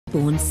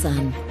firstborn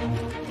son.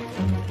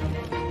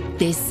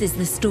 This is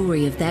the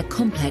story of their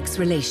complex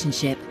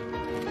relationship.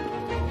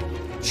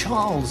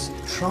 Charles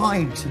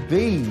tried to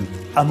be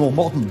a more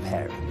modern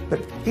parent, but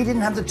he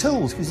didn't have the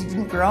tools because he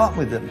didn't grow up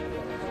with them.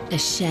 A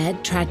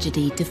shared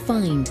tragedy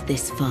defined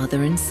this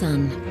father and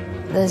son.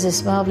 There's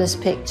this marvellous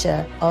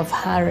picture of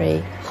Harry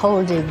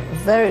holding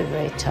very,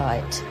 very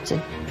tight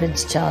to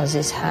Prince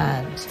Charles's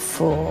hand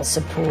for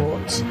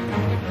support.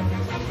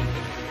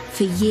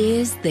 For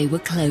years, they were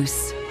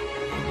close.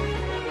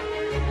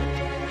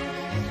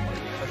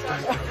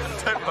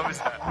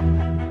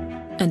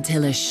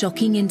 Until a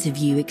shocking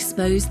interview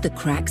exposed the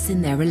cracks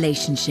in their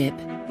relationship.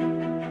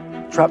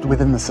 Trapped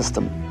within the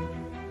system,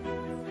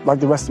 like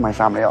the rest of my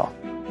family are.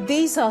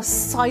 These are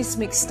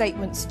seismic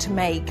statements to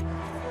make.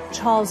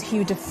 Charles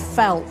Huda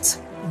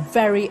felt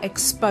very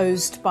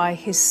exposed by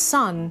his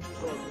son.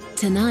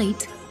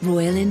 Tonight,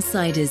 royal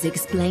insiders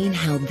explain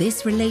how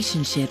this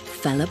relationship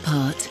fell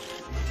apart.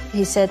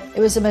 He said it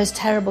was the most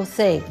terrible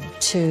thing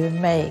to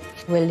make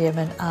William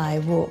and I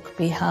walk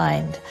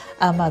behind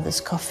our mother's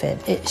coffin.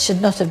 It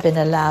should not have been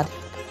allowed.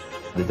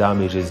 The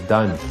damage is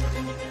done.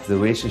 The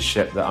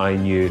relationship that I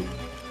knew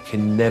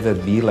can never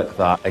be like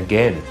that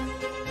again.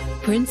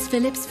 Prince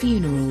Philip's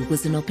funeral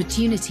was an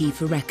opportunity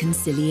for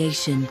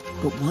reconciliation,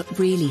 but what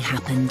really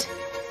happened?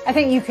 I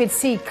think you could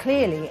see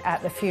clearly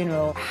at the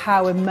funeral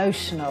how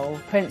emotional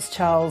Prince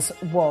Charles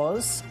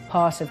was.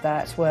 Part of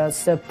that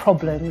was the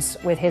problems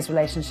with his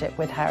relationship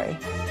with Harry.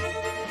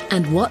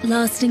 And what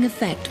lasting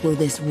effect will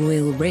this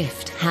royal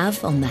rift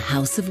have on the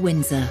House of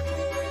Windsor?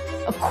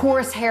 Of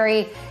course,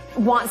 Harry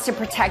wants to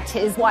protect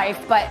his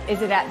wife, but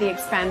is it at the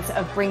expense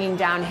of bringing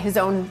down his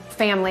own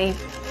family?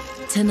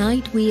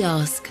 Tonight we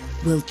ask,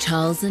 will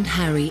Charles and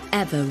Harry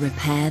ever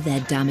repair their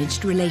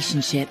damaged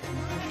relationship?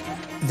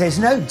 There's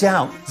no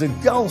doubt the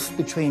gulf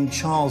between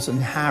Charles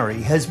and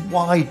Harry has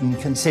widened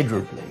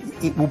considerably.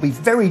 It will be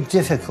very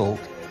difficult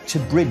to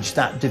bridge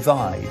that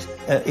divide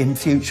in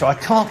future. I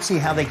can't see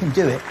how they can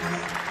do it.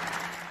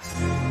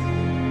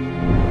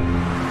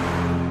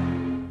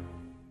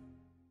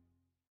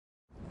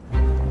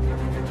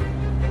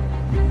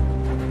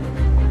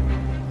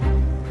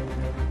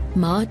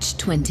 March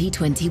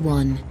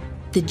 2021.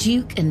 The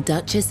Duke and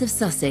Duchess of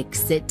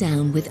Sussex sit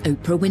down with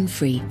Oprah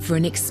Winfrey for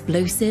an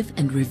explosive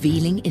and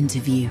revealing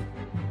interview.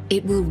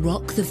 It will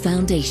rock the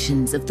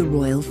foundations of the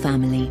royal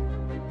family.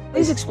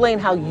 Please explain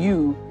how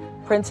you,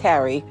 Prince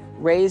Harry,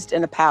 raised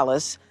in a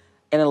palace,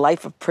 in a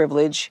life of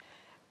privilege,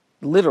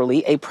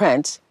 literally a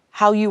prince,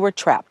 how you were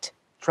trapped.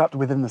 Trapped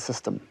within the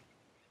system,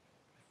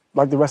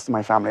 like the rest of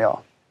my family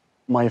are.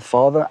 My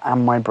father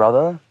and my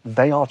brother,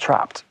 they are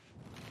trapped.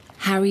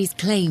 Harry's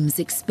claims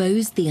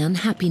exposed the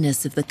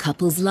unhappiness of the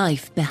couple's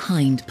life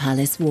behind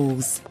palace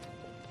walls.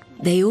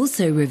 They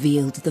also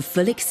revealed the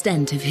full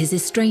extent of his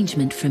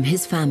estrangement from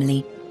his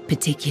family,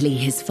 particularly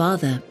his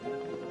father.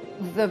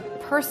 The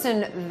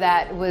person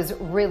that was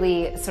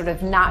really sort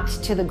of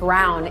knocked to the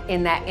ground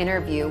in that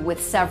interview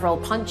with several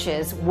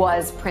punches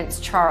was Prince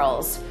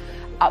Charles.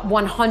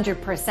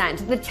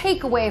 100%. The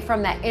takeaway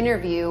from that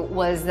interview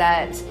was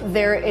that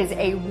there is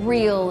a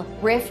real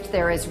rift,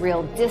 there is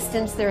real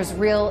distance, there's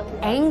real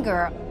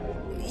anger.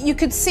 You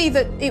could see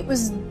that it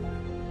was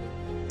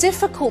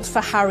difficult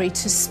for Harry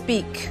to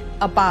speak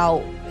about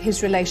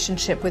his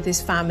relationship with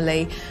his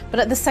family, but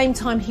at the same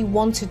time he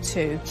wanted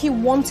to. He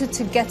wanted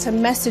to get a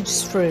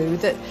message through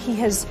that he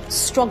has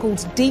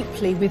struggled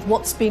deeply with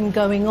what's been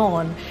going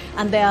on,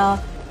 and there are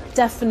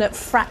definite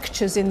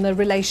fractures in the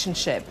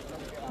relationship.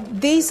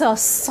 These are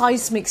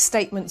seismic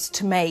statements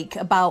to make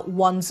about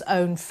one's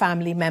own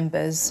family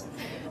members.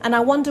 And I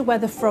wonder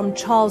whether from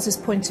Charles's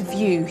point of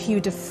view, he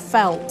would have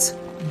felt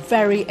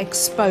very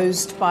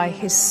exposed by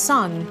his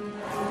son.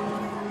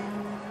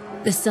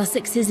 The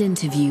Sussexes'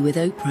 interview with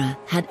Oprah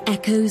had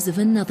echoes of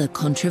another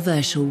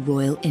controversial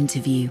royal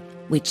interview,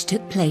 which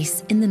took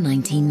place in the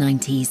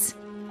 1990s,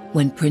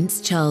 when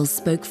Prince Charles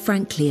spoke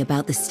frankly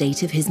about the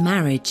state of his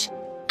marriage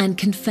and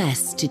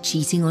confessed to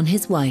cheating on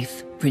his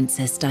wife,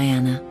 Princess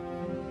Diana.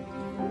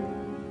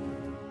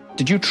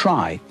 Did you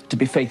try to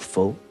be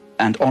faithful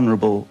and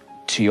honourable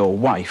to your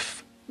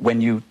wife when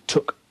you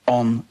took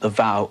on the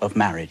vow of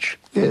marriage?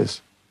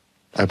 Yes,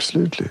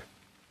 absolutely.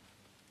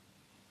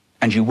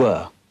 And you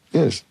were?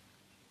 Yes.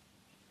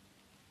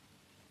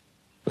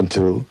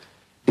 Until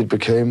it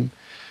became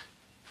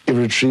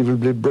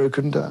irretrievably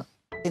broken down.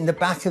 In the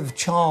back of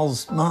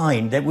Charles'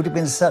 mind, there would have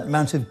been a certain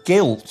amount of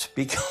guilt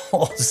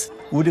because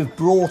it would have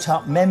brought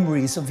up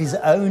memories of his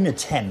own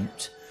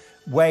attempt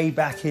way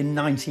back in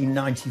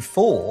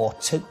 1994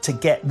 to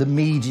get the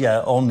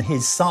media on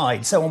his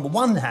side. So on the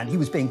one hand, he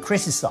was being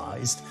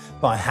criticised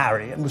by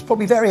Harry and was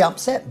probably very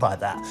upset by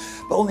that.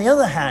 But on the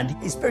other hand,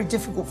 it's very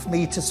difficult for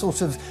me to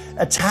sort of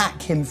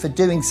attack him for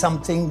doing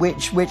something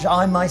which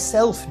I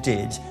myself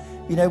did,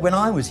 you know, when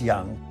I was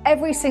young.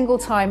 Every single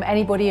time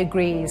anybody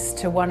agrees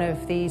to one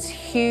of these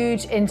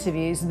huge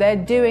interviews, they're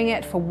doing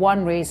it for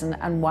one reason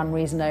and one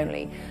reason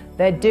only.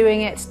 They're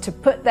doing it to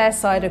put their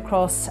side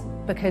across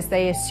because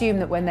they assume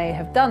that when they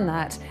have done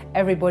that,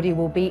 everybody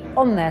will be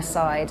on their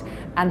side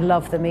and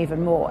love them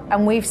even more.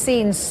 And we've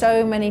seen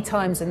so many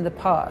times in the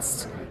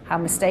past how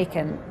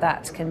mistaken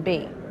that can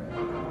be.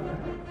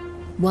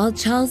 While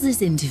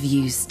Charles's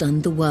interviews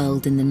stunned the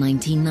world in the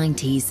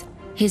 1990s,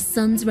 his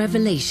son's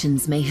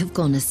revelations may have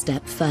gone a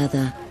step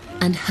further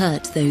and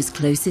hurt those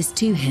closest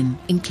to him,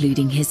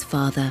 including his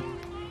father.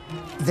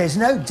 There's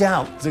no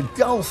doubt the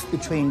gulf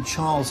between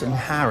Charles and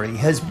Harry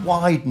has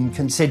widened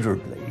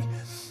considerably.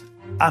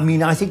 I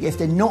mean, I think if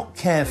they're not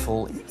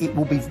careful, it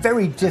will be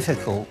very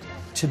difficult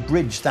to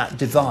bridge that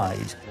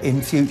divide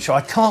in future.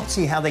 I can't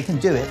see how they can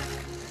do it.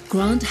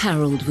 Grant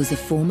Harold was a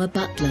former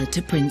butler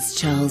to Prince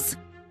Charles.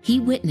 He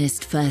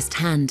witnessed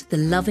firsthand the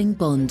loving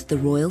bond the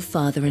royal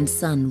father and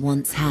son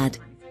once had,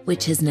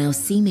 which has now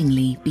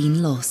seemingly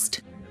been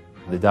lost.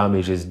 The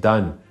damage is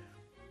done,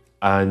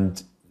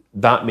 and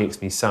that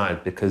makes me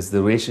sad because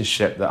the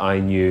relationship that I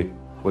knew,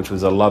 which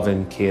was a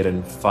loving,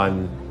 caring,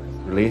 fun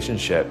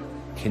relationship,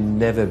 can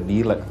never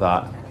be like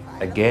that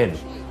again.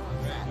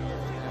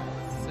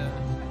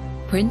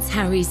 Prince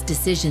Harry's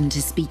decision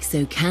to speak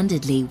so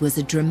candidly was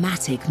a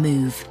dramatic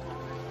move.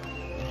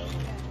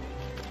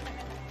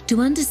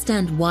 To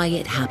understand why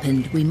it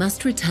happened, we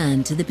must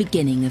return to the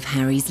beginning of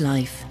Harry's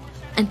life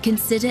and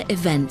consider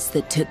events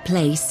that took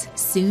place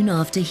soon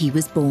after he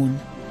was born.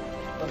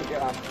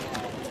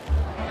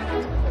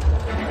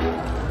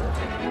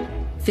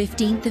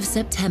 15th of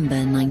September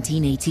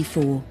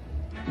 1984.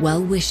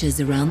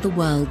 Well-wishers around the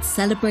world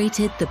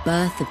celebrated the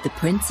birth of the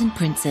Prince and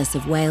Princess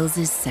of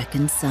Wales's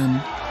second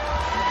son.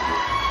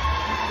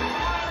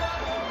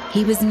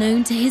 He was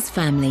known to his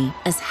family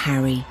as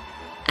Harry,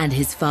 and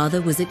his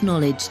father was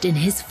acknowledged in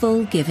his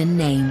full given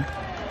name,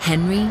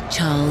 Henry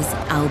Charles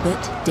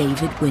Albert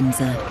David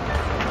Windsor.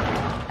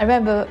 I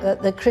remember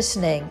at the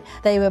christening,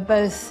 they were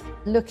both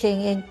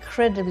looking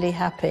incredibly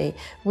happy.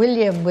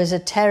 William was a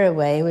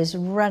tearaway, he was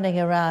running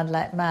around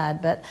like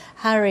mad, but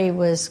Harry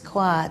was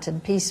quiet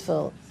and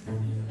peaceful.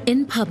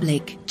 In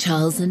public,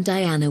 Charles and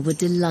Diana were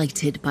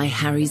delighted by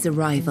Harry's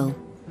arrival,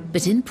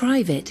 but in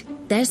private,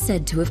 they're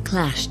said to have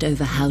clashed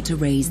over how to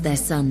raise their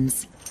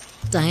sons.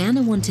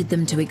 Diana wanted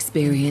them to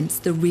experience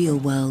the real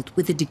world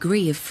with a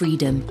degree of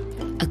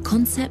freedom, a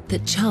concept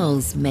that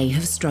Charles may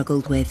have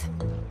struggled with.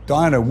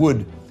 Diana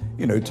would,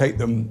 take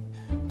them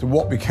to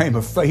what became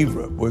a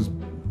favourite, was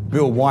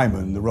Bill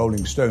Wyman, the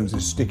Rolling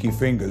Stones' Sticky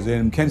Fingers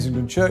in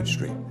Kensington Church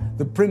Street.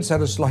 The Prince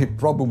had a slight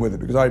problem with it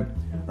because I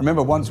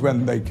remember once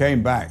when they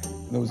came back,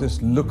 there was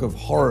this look of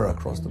horror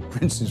across the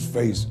Prince's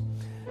face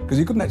because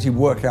he couldn't actually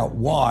work out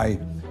why,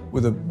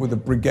 with a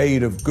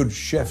brigade of good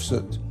chefs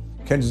at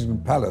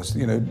Kensington Palace,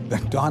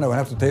 Diana would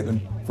have to take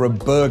them for a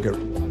burger.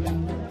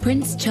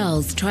 Prince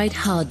Charles tried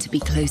hard to be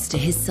close to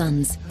his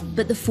sons,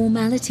 but the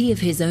formality of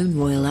his own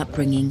royal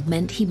upbringing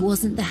meant he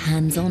wasn't the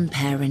hands-on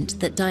parent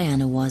that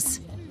Diana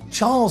was.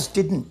 Charles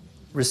didn't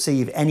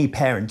receive any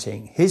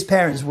parenting. His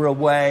parents were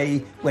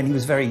away when he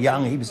was very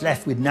young. He was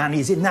left with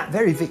nannies in that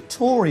very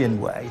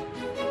Victorian way.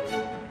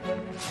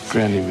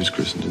 Granny was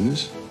christened in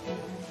this.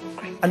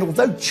 And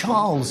although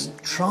Charles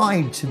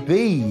tried to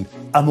be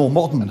a more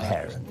modern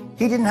parent,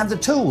 he didn't have the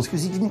tools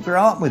because he didn't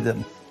grow up with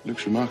them.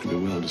 Looks remarkably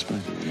well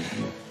despite it.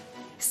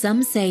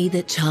 Some say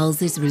that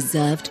Charles's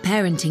reserved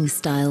parenting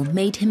style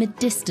made him a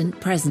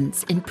distant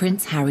presence in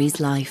Prince Harry's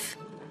life.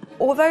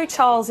 Although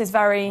Charles is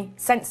very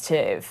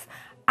sensitive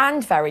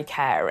and very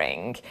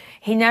caring,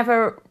 he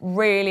never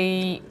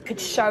really could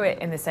show it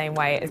in the same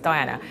way as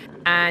Diana.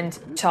 And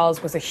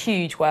Charles was a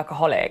huge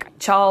workaholic.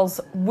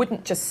 Charles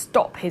wouldn't just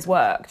stop his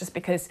work just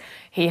because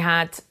he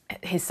had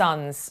his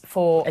sons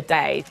for a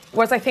day.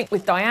 Whereas I think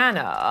with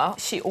Diana,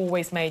 she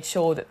always made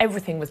sure that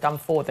everything was done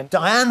for them.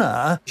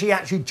 Diana, she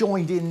actually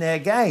joined in their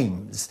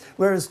games,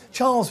 whereas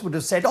Charles would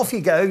have said, off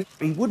you go.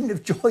 He wouldn't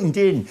have joined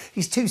in.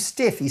 He's too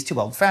stiff, he's too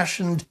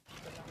old-fashioned.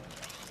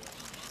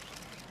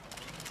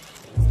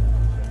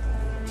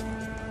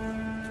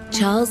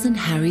 Charles and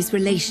Harry's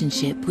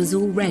relationship was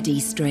already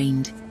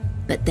strained,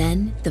 but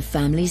then the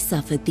family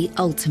suffered the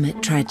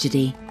ultimate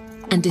tragedy,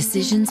 and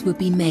decisions would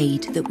be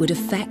made that would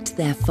affect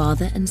their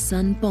father and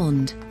son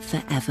bond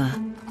forever.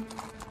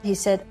 He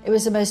said it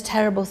was the most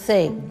terrible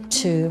thing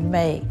to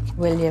make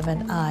William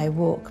and I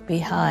walk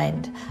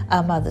behind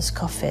our mother's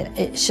coffin.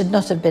 It should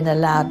not have been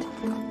allowed.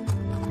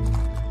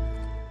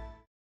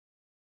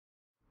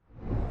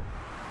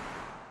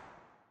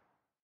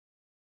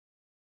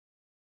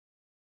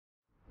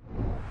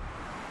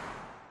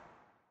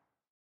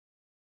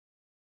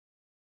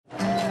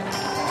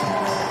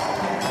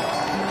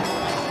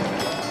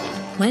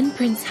 When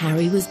Prince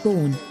Harry was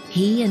born,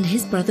 he and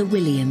his brother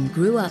William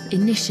grew up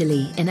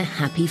initially in a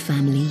happy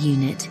family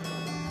unit.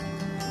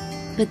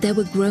 But there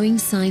were growing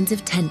signs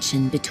of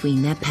tension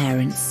between their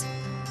parents.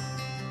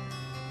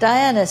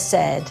 Diana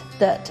said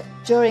that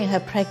during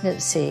her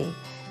pregnancy,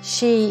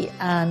 she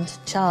and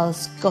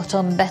Charles got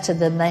on better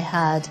than they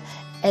had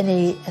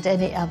at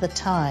any other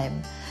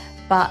time,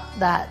 but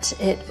that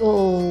it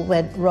all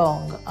went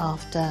wrong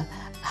after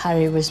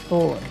Harry was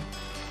born.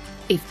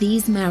 If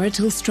these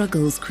marital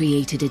struggles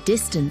created a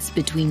distance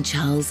between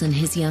Charles and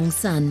his young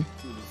son,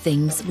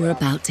 things were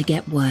about to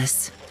get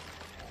worse.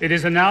 It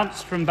is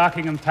announced from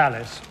Buckingham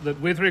Palace that,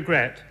 with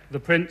regret, the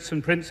Prince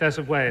and Princess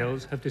of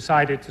Wales have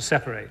decided to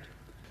separate.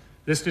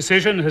 This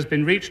decision has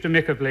been reached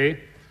amicably,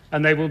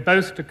 and they will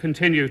both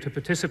continue to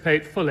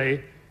participate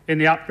fully in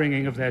the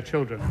upbringing of their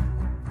children.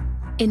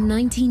 In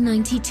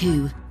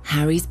 1992,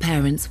 Harry's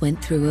parents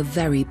went through a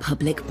very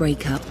public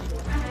breakup.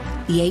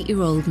 The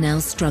 8-year-old now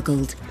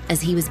struggled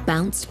as he was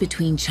bounced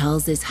between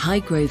Charles's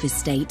Highgrove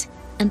estate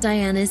and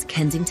Diana's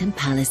Kensington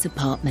Palace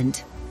apartment.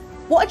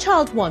 What a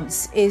child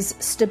wants is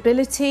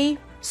stability,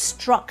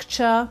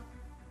 structure,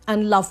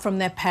 and love from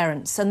their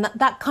parents. And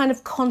that kind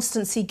of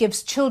constancy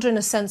gives children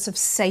a sense of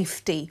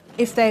safety.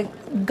 If they're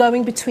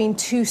going between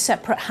two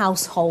separate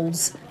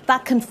households,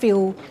 that can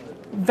feel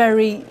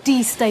very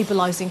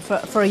destabilising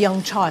for a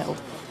young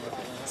child.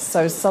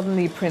 So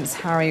suddenly Prince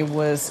Harry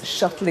was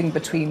shuttling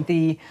between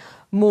the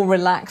more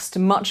relaxed,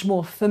 much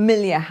more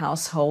familiar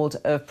household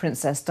of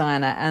Princess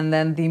Diana and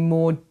then the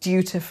more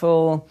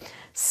dutiful,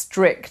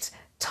 strict,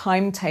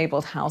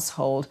 timetabled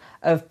household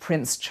of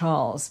Prince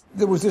Charles.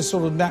 There was this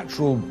sort of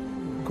natural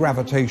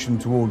gravitation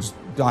towards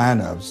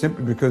Diana,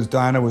 simply because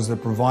Diana was the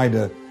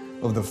provider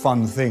of the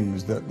fun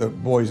things that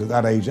boys at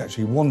that age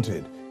actually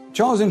wanted.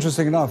 Charles,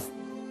 interesting enough,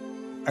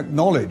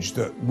 acknowledged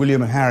that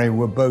William and Harry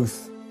were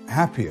both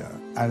happier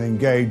and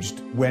engaged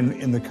when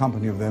in the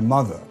company of their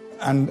mother.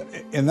 And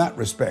in that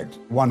respect,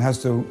 one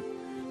has to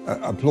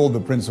applaud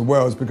the Prince of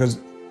Wales, because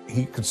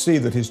he could see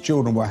that his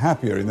children were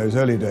happier in those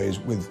early days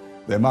with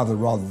their mother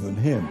rather than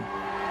him.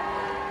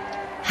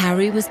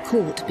 Harry was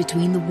caught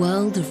between the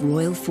world of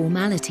royal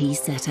formality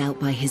set out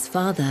by his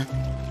father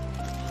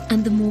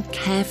and the more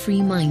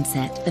carefree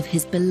mindset of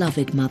his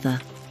beloved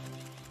mother.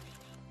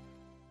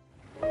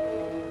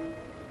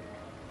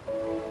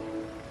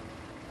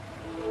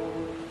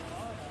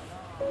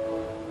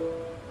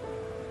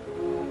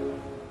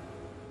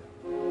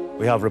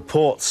 We have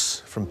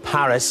reports from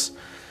Paris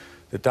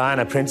that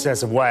Diana,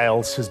 Princess of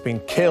Wales, has been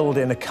killed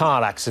in a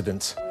car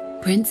accident.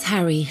 Prince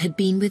Harry had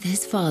been with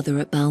his father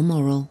at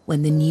Balmoral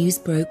when the news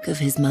broke of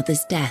his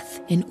mother's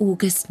death in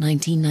August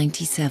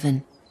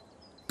 1997.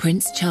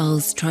 Prince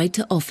Charles tried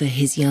to offer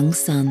his young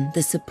son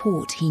the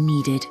support he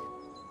needed.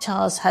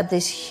 Charles had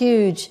this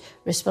huge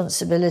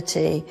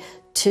responsibility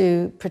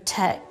to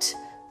protect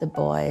the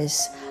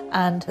boys,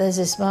 and there's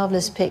this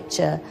marvellous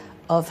picture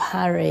of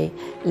Harry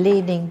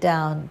leaning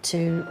down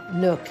to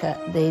look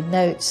at the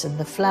notes and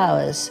the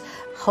flowers,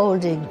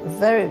 holding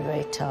very,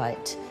 very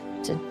tight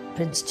to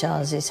Prince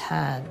Charles's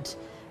hand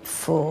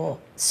for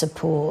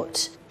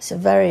support. It's a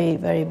very,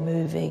 very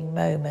moving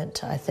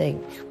moment, I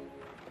think.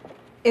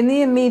 In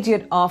the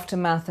immediate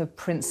aftermath of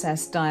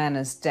Princess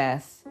Diana's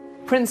death,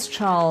 Prince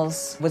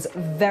Charles was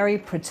very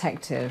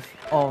protective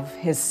of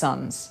his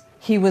sons.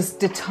 He was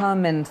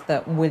determined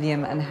that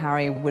William and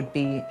Harry would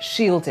be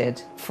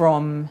shielded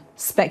from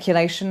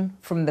speculation,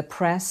 from the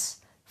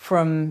press,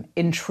 from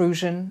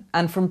intrusion,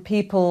 and from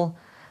people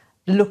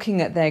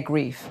looking at their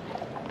grief.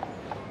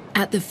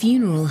 At the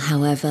funeral,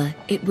 however,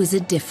 it was a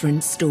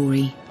different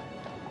story.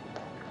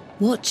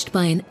 Watched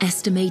by an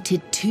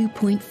estimated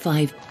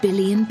 2.5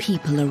 billion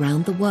people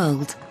around the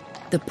world,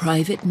 the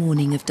private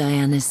mourning of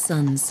Diana's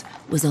sons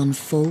was on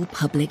full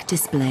public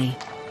display.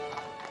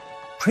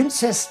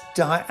 Princess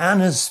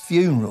Diana's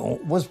funeral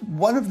was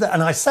one of the,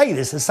 and I say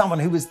this as someone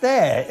who was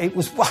there, it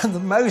was one of the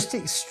most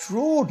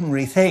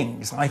extraordinary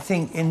things, I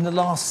think, in the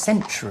last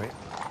century.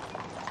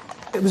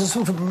 It was a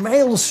sort of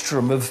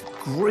maelstrom of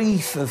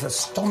grief, of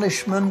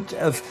astonishment,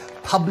 of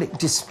public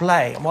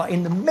display. And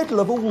in the middle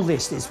of all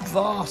this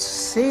vast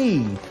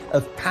sea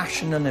of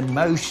passion and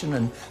emotion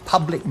and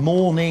public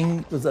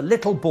mourning, was a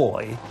little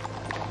boy.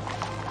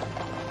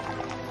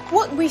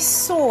 What we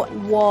saw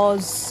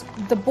was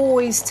the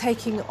boys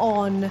taking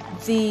on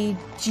the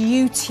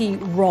duty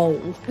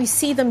role. We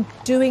see them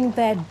doing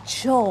their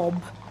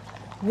job,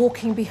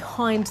 walking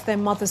behind their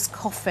mother's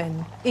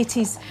coffin. It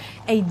is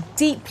a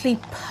deeply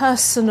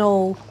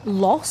personal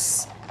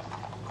loss.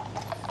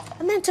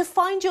 And then to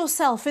find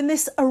yourself in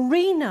this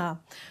arena,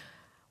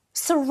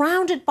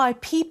 surrounded by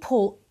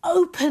people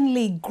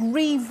openly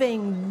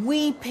grieving,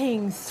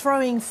 weeping,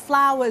 throwing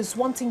flowers,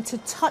 wanting to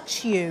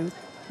touch you,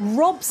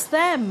 robs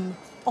them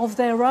of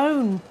their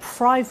own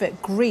private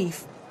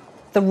grief.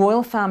 The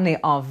royal family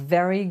are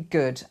very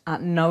good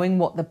at knowing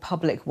what the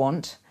public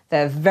want.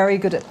 They're very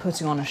good at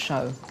putting on a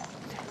show.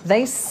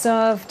 They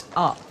served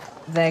up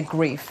their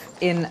grief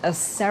in a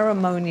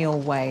ceremonial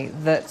way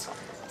that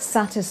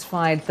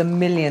satisfied the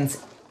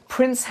millions.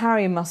 Prince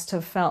Harry must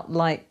have felt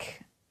like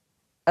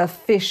a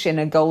fish in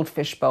a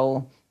goldfish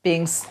bowl,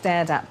 being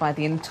stared at by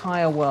the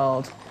entire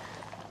world,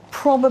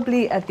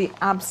 probably at the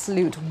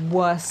absolute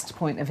worst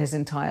point of his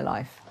entire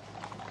life.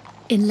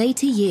 In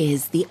later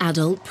years, the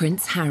adult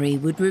Prince Harry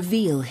would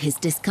reveal his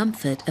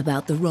discomfort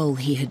about the role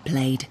he had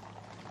played.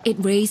 It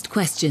raised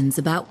questions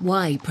about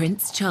why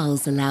Prince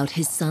Charles allowed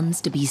his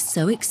sons to be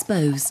so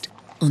exposed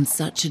on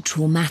such a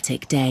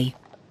traumatic day.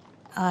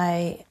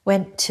 I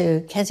went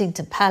to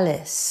Kensington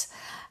Palace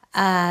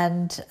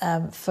and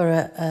for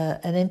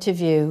an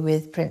interview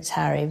with Prince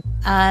Harry.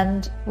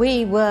 And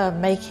we were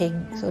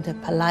making sort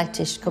of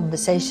polite-ish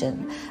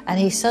conversation, and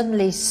he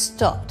suddenly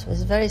stopped,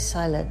 was very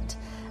silent,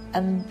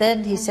 and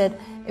then he said,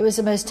 "It was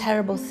the most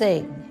terrible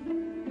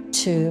thing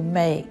to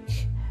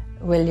make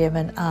William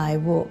and I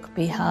walk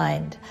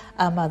behind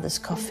our mother's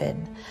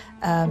coffin.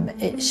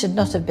 It should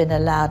not have been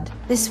allowed."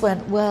 This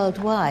went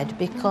worldwide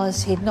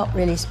because he'd not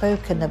really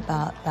spoken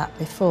about that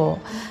before.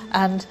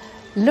 And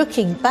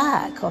looking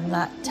back on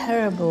that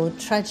terrible,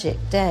 tragic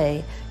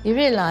day, you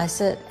realise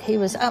that he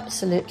was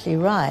absolutely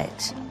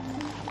right.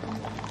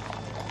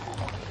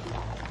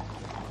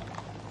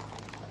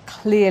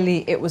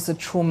 Clearly, it was a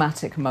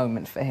traumatic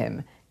moment for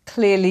him.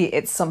 Clearly,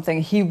 it's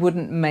something he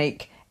wouldn't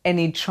make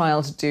any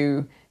child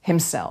do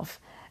himself.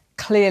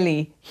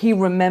 Clearly, he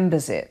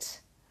remembers it.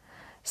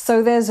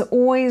 So there's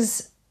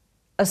always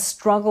a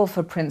struggle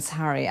for Prince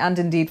Harry, and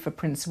indeed for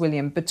Prince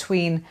William,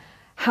 between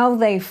how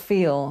they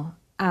feel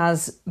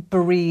as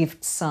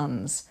bereaved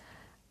sons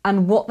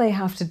and what they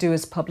have to do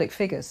as public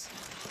figures.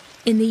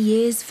 In the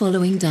years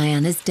following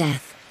Diana's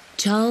death,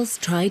 Charles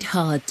tried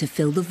hard to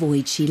fill the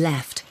void she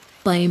left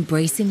by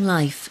embracing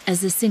life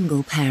as a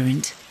single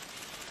parent.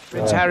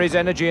 Prince Harry's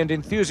energy and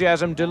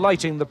enthusiasm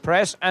delighting the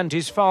press and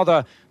his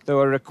father, though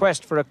a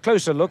request for a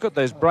closer look at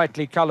those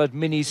brightly coloured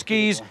mini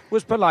skis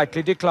was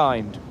politely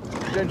declined.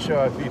 Don't show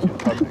our feet in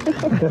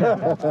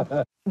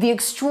public. The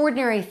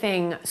extraordinary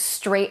thing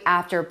straight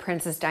after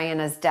Princess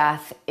Diana's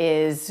death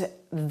is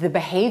the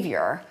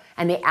behavior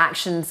and the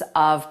actions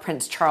of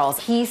Prince Charles.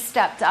 He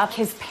stepped up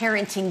his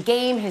parenting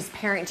game, his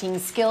parenting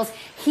skills.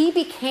 He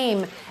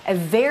became a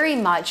very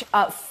much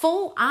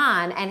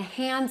full-on and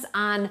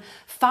hands-on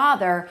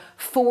father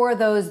for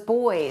those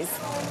boys.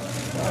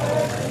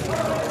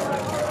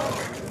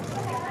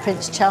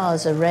 Prince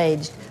Charles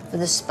arranged for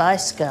the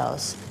Spice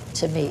Girls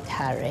to meet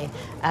Harry,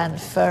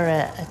 and for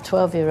a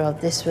 12-year-old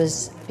this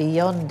was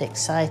beyond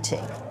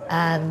exciting.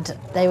 And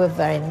they were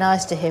very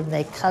nice to him,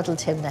 they cuddled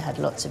him, they had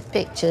lots of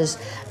pictures,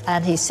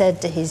 and he said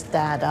to his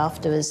dad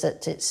afterwards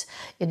that it's,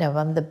 you know,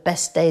 one of the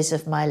best days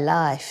of my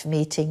life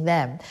meeting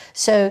them.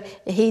 So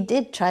he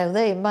did try,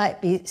 although he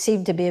might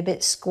seem to be a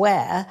bit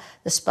square,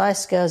 the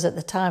Spice Girls at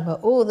the time were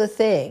all the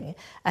thing,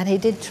 and he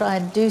did try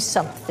and do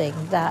something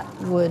that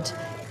would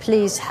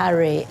please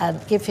Harry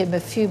and give him a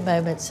few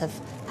moments of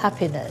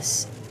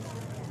happiness.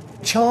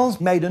 Charles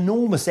made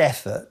enormous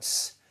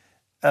efforts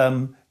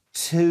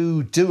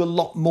to do a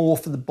lot more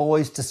for the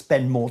boys, to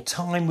spend more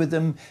time with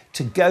them,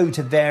 to go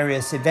to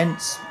various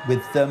events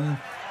with them,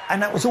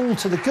 and that was all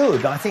to the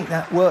good. I think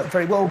that worked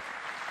very well.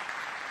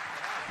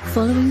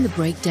 Following the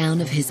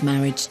breakdown of his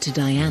marriage to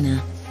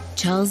Diana,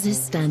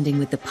 Charles's standing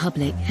with the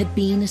public had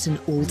been at an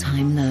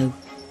all-time low.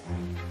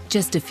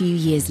 Just a few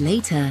years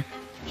later,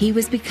 he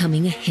was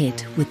becoming a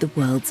hit with the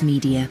world's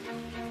media.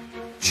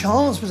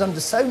 Charles was under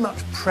so much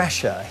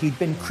pressure. He'd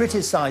been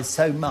criticised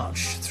so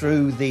much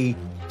through the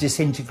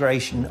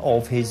disintegration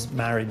of his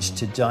marriage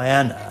to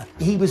Diana.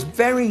 He was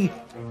very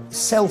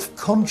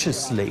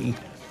self-consciously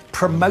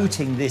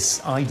promoting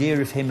this idea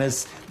of him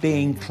as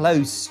being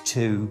close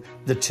to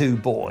the two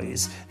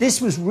boys. This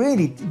was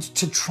really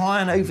to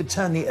try and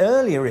overturn the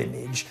earlier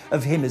image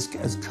of him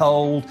as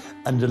cold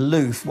and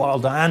aloof, while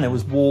Diana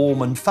was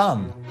warm and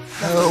fun.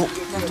 No.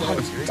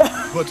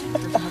 What?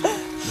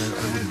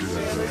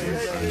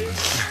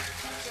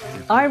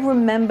 I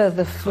remember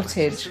the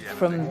footage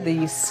from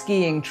the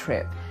skiing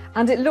trip,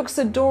 and it looks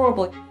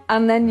adorable.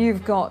 And then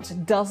you've got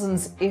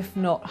dozens, if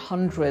not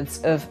hundreds,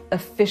 of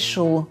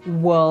official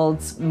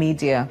world's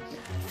media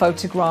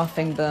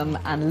photographing them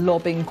and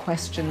lobbing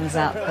questions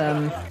at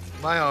them.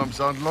 My arms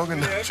aren't long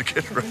enough to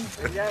get around.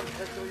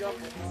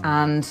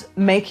 And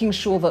making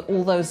sure that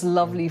all those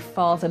lovely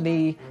father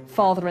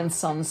and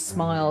son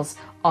smiles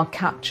are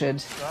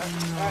captured.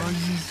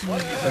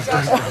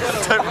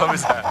 Don't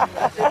promise that.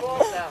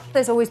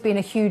 There's always been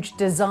a huge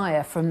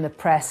desire from the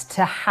press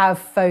to have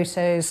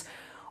photos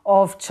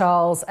of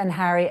Charles and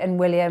Harry and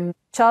William.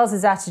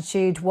 Charles's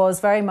attitude was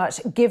very much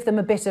give them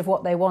a bit of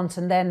what they want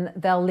and then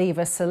they'll leave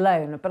us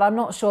alone. But I'm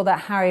not sure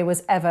that Harry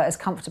was ever as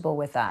comfortable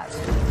with that.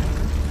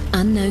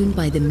 Unknown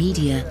by the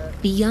media,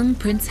 the young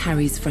Prince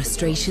Harry's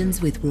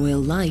frustrations with royal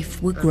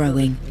life were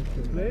growing.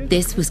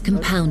 This was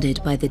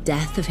compounded by the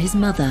death of his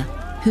mother,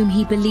 whom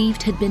he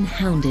believed had been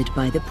hounded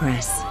by the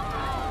press.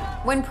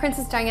 When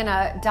Princess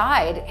Diana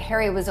died,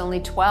 Harry was only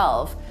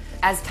 12.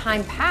 As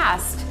time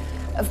passed,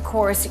 of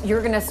course, you're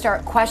going to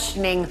start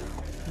questioning,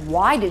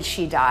 why did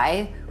she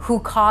die? Who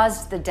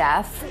caused the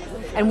death?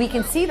 And we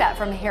can see that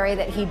from Harry,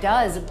 that he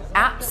does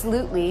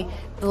absolutely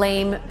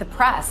blame the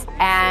press.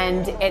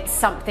 And it's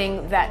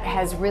something that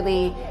has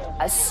really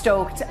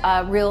stoked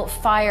a real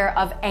fire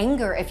of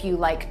anger, if you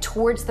like,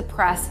 towards the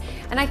press.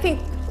 And I think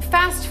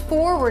fast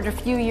forward a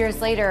few years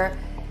later,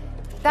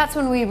 that's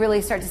when we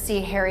really start to see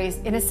Harry,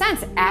 in a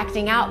sense,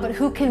 acting out, but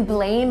who can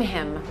blame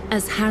him?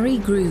 As Harry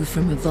grew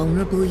from a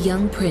vulnerable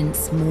young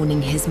prince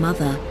mourning his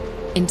mother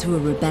into a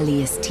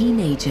rebellious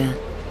teenager,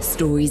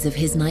 stories of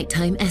his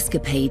nighttime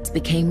escapades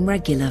became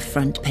regular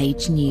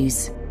front-page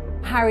news.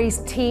 Harry's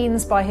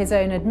teens, by his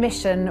own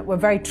admission, were a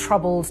very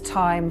troubled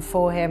time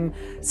for him.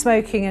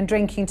 Smoking and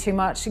drinking too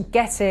much,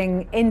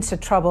 getting into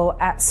trouble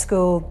at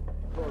school,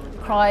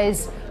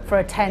 cries for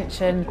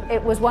attention.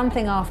 It was one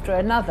thing after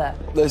another.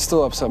 They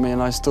still upset me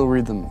and I still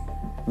read them.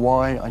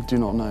 Why, I do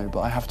not know, but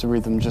I have to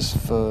read them just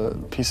for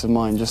peace of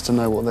mind, just to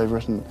know what they've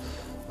written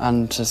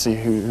and to see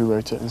who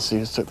wrote it and see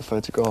who took the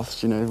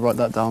photographs, you know, write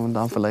that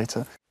down for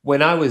later.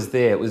 When I was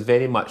there, it was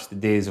very much the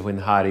days of when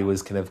Harry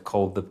was kind of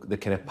called the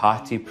kind of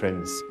party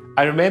prince.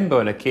 I remember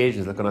on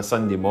occasions, like on a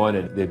Sunday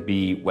morning, there'd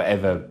be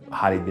whatever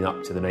Harry'd been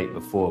up to the night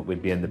before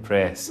would be in the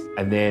press.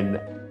 And then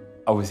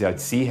obviously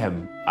I'd see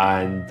him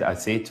and I'd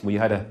say to him, well, you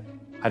had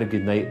a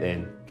good night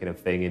then, kind of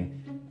thing.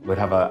 And I'd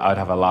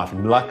have a laugh,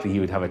 and luckily he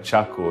would have a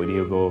chuckle, and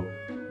he'd go,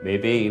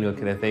 maybe, you know,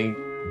 kind of thing.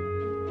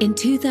 In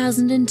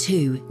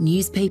 2002,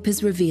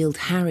 newspapers revealed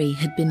Harry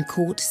had been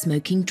caught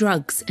smoking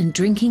drugs and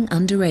drinking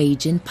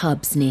underage in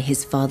pubs near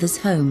his father's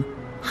home,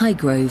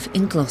 Highgrove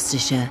in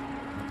Gloucestershire.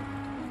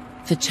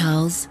 For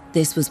Charles,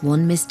 this was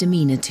one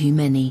misdemeanour too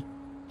many.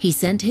 He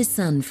sent his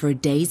son for a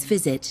day's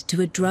visit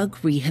to a drug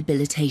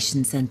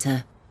rehabilitation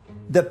centre.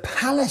 The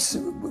palace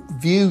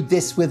viewed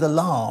this with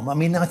alarm. I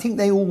mean, I think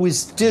they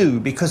always do,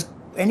 because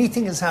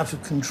anything that's out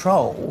of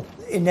control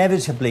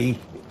inevitably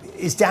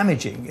is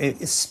damaging,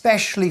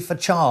 especially for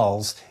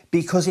Charles,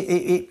 because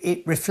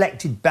it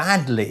reflected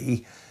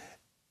badly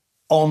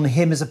on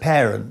him as a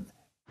parent.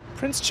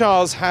 Prince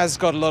Charles has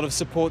got a lot of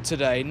support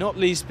today, not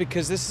least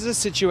because this is a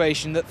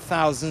situation that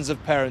thousands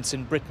of parents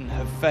in Britain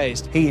have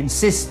faced. He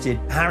insisted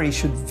Harry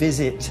should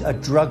visit a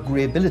drug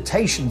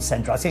rehabilitation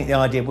centre. I think the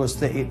idea was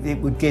that it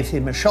would give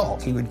him a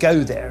shock. He would go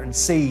there and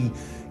see,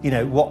 you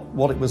know,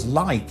 what it was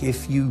like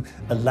if you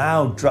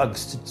allowed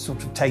drugs to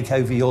sort of take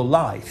over your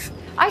life.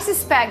 I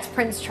suspect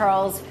Prince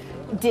Charles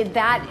did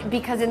that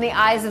because in the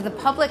eyes of the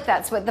public,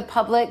 that's what the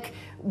public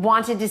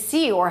wanted to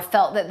see or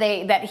felt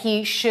that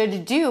he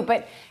should do.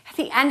 But at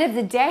the end of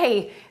the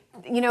day,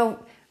 you know,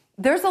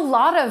 there's a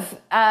lot of,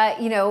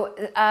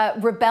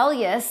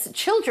 rebellious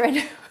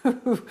children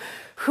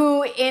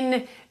who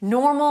in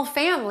normal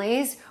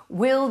families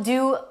will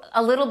do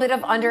a little bit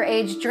of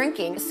underage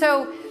drinking.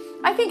 So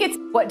I think it's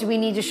what do we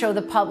need to show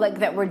the public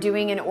that we're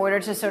doing in order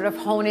to sort of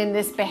hone in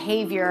this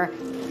behavior.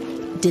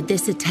 Did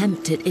this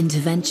attempt at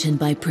intervention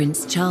by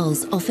Prince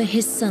Charles offer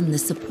his son the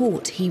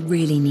support he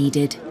really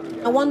needed?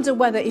 I wonder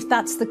whether, if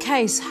that's the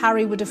case,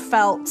 Harry would have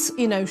felt,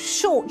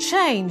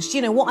 shortchanged.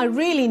 You know, what I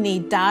really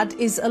need, Dad,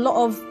 is a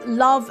lot of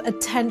love,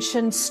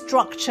 attention,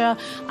 structure.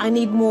 I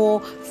need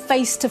more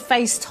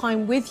face-to-face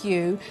time with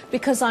you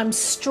because I'm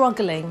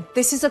struggling.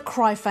 This is a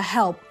cry for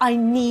help. I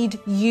need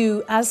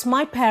you as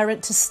my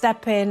parent to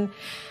step in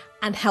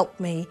and help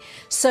me.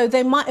 So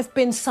there might have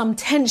been some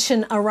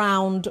tension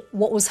around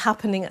what was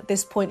happening at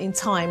this point in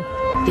time.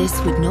 This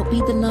would not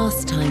be the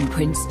last time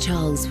Prince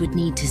Charles would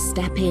need to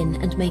step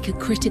in and make a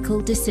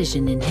critical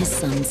decision in his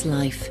son's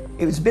life.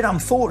 It was a bit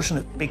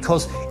unfortunate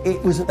because it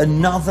was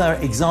another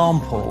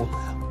example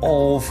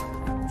of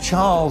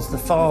Charles the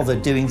father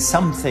doing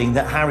something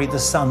that Harry the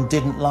son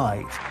didn't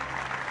like.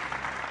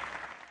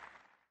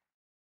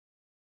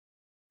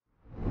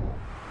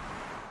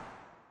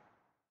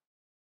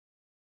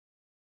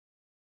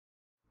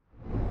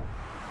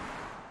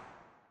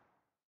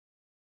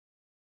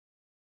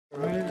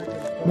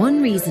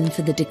 One reason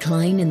for the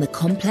decline in the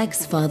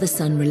complex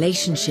father-son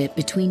relationship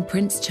between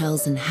Prince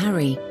Charles and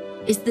Harry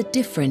is the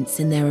difference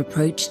in their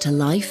approach to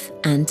life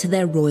and to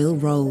their royal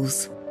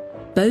roles.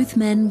 Both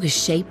men were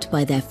shaped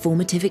by their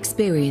formative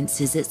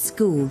experiences at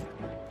school.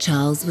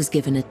 Charles was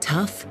given a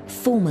tough,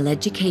 formal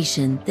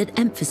education that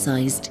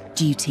emphasised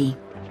duty.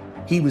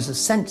 He was a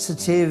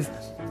sensitive,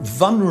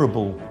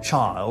 vulnerable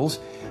child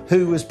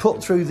who was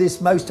put through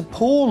this most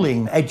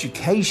appalling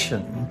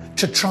education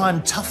to try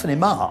and toughen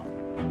him up.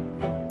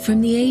 From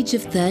the age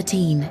of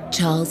 13,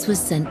 Charles was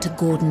sent to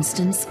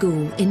Gordonston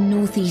School in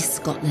northeast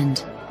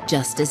Scotland,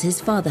 just as his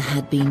father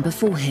had been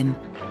before him.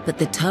 But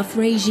the tough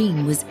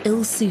regime was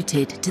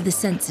ill-suited to the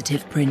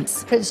sensitive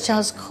prince. Prince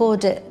Charles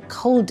called it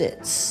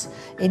Colditz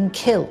in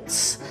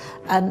kilts,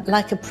 and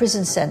like a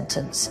prison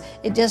sentence.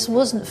 It just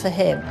wasn't for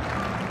him.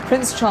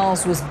 Prince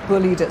Charles was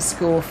bullied at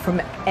school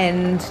from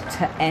end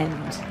to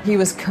end. He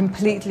was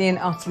completely and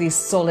utterly,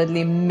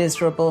 solidly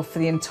miserable for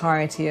the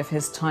entirety of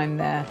his time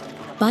there.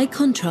 By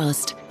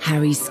contrast,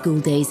 Harry's school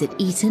days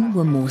at Eton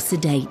were more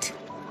sedate.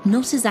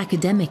 Not as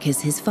academic as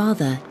his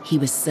father, he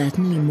was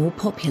certainly more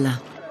popular.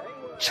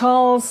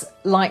 Charles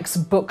likes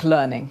book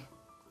learning.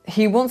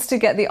 He wants to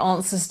get the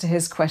answers to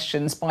his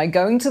questions by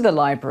going to the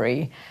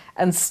library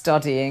and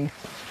studying.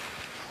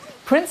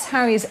 Prince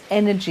Harry's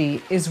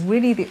energy is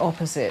really the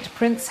opposite.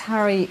 Prince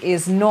Harry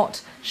is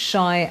not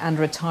shy and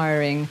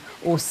retiring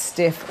or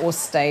stiff or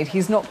staid.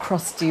 He's not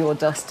crusty or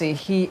dusty.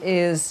 He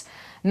is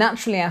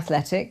naturally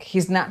athletic.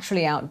 He's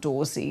naturally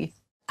outdoorsy.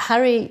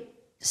 Harry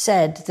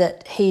said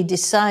that he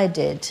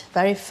decided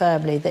very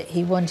firmly that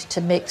he wanted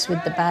to mix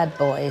with the bad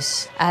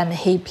boys, and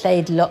he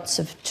played lots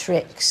of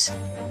tricks.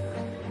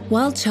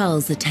 While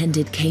Charles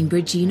attended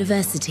Cambridge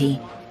University,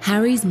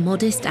 Harry's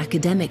modest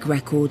academic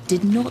record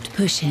did not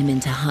push him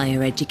into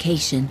higher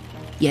education,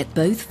 yet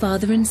both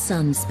father and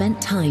son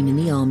spent time in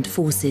the armed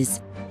forces,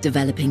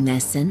 developing their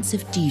sense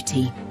of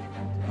duty.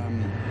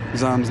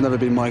 Exams never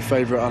been my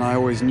favourite, and I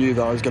always knew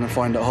that I was going to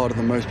find it harder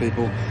than most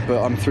people,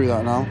 but I'm through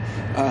that now,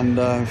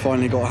 and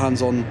finally got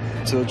hands-on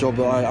to a job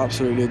that I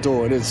absolutely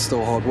adore. It is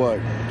still hard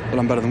work, but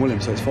I'm better than William,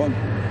 so it's fine.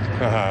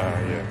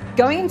 Yeah.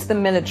 Going into the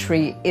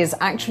military is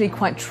actually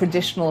quite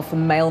traditional for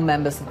male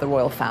members of the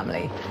royal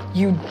family.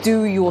 You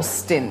do your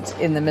stint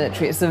in the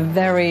military. It's a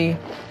very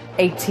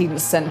 18th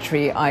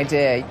century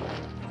idea.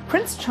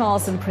 Prince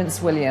Charles and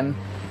Prince William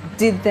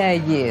did their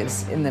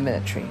years in the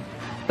military,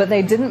 but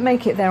they didn't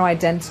make it their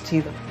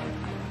identity.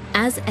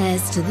 As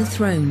heirs to the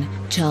throne,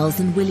 Charles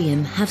and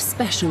William have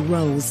special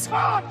roles.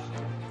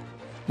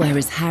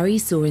 Whereas Harry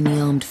saw in the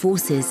armed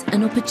forces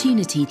an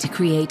opportunity to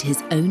create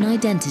his own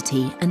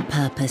identity and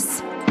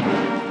purpose.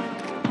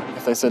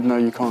 If they said, no,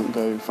 you can't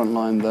go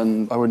frontline,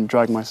 then I wouldn't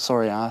drag my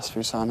sorry ass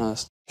through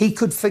Sandhurst. He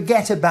could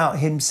forget about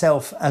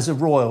himself as a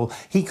royal.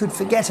 He could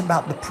forget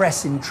about the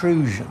press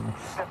intrusion.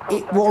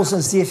 It was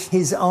as if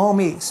his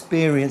army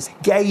experience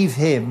gave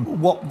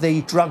him what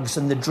the drugs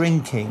and the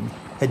drinking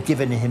had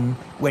given him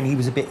when he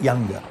was a bit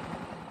younger.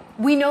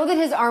 We know that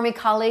his army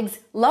colleagues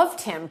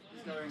loved him.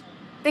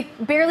 They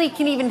barely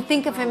can even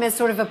think of him as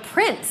sort of a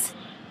prince.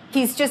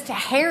 He's just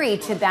Harry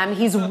to them.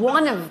 He's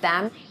one of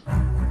them.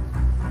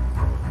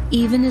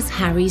 Even as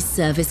Harry's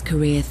service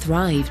career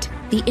thrived,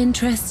 the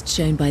interest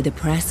shown by the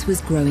press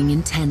was growing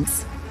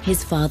intense.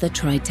 His father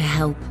tried to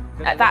help.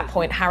 At that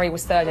point, Harry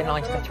was third in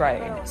line to the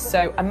throne,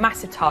 so a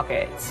massive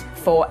target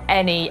for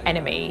any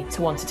enemy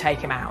to want to take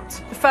him out.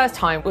 The first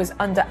time was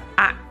under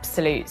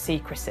absolute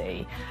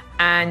secrecy,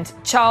 and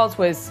Charles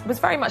was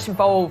very much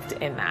involved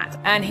in that.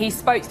 And he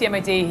spoke to the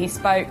MOD, he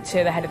spoke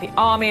to the head of the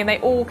army, and they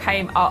all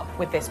came up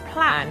with this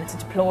plan to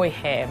deploy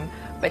him,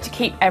 but to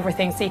keep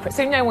everything secret,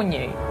 so no one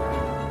knew.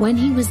 When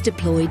he was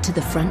deployed to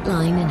the front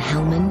line in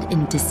Helmand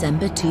in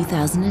December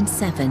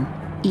 2007,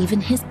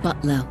 even his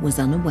butler was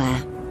unaware.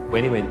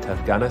 When he went to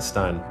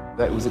Afghanistan,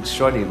 that was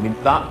extraordinary. I mean,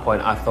 at that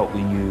point, I thought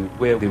we knew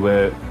where they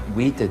were.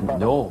 We didn't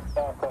know.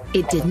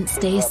 It didn't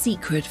stay a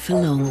secret for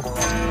long.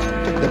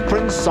 The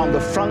prince on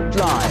the front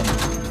line,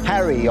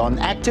 Harry on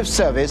active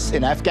service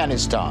in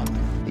Afghanistan.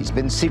 He's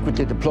been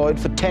secretly deployed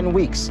for 10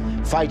 weeks,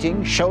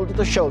 fighting shoulder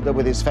to shoulder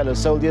with his fellow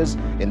soldiers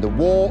in the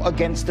war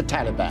against the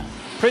Taliban.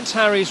 Prince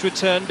Harry's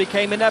return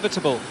became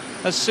inevitable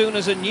as soon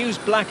as a news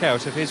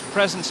blackout of his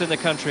presence in the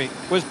country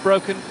was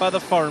broken by the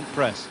foreign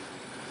press.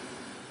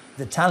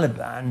 The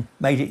Taliban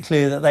made it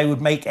clear that they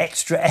would make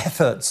extra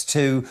efforts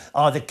to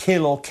either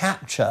kill or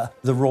capture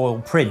the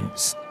royal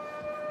prince.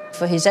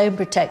 For his own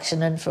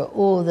protection and for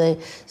all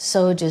the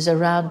soldiers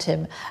around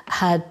him,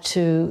 had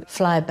to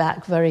fly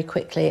back very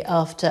quickly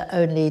after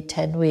only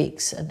 10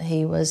 weeks, and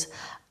he was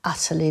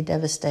utterly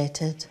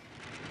devastated.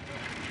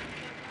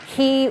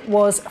 He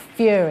was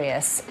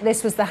furious.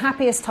 This was the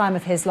happiest time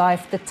of his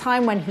life, the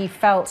time when he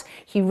felt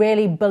he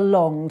really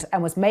belonged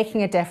and was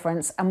making a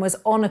difference and was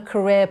on a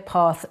career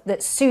path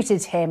that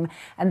suited him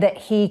and that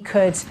he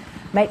could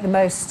make the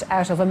most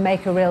out of and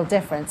make a real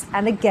difference.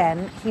 And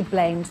again, he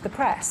blamed the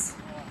press.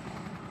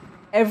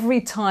 Every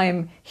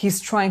time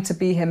he's trying to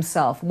be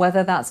himself,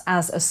 whether that's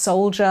as a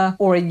soldier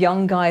or a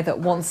young guy that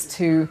wants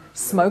to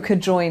smoke a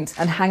joint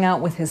and hang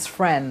out with his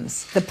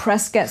friends, the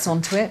press gets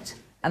onto it,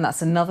 and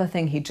that's another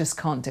thing he just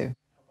can't do.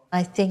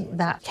 I think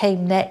that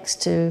came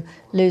next to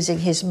losing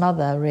his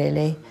mother,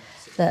 really,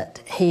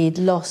 that he'd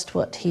lost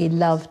what he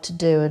loved to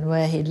do and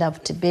where he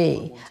loved to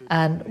be,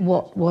 and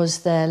what was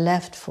there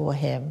left for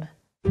him.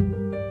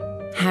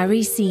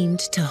 Harry seemed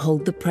to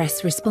hold the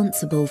press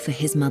responsible for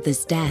his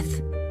mother's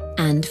death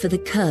and for the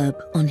curb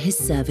on his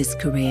service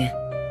career.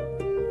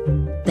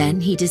 Then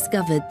he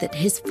discovered that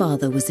his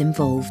father was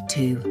involved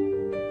too.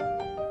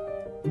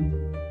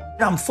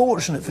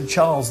 Unfortunate for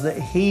Charles that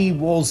he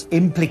was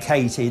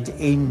implicated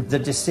in the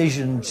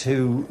decision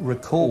to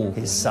recall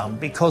his son,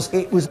 because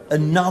it was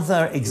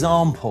another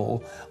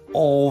example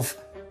of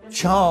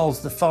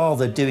Charles the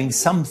father doing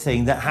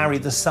something that Harry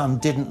the son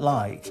didn't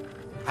like.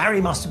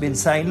 Harry must have been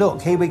saying,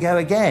 look, here we go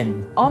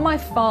again. Are my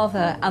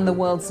father and the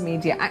world's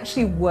media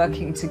actually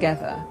working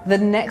together? The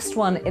next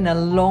one in a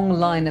long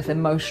line of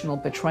emotional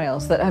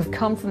betrayals that have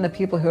come from the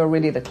people who are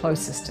really the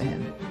closest to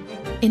him.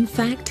 In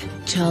fact,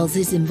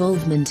 Charles's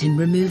involvement in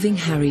removing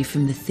Harry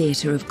from the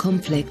theatre of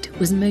conflict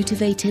was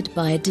motivated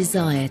by a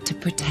desire to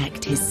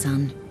protect his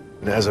son.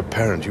 As a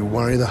parent, you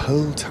worry the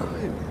whole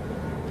time.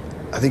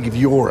 I think if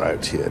you're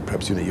out here,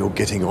 perhaps you're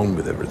getting on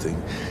with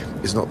everything.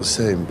 It's not the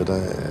same, but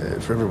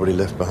for everybody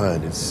left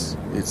behind, it's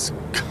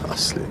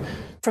ghastly.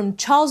 From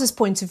Charles's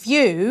point of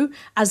view,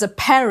 as a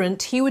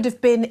parent, he would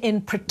have been in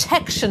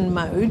protection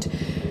mode,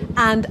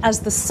 and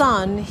as the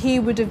son, he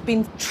would have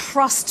been,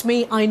 trust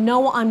me, I know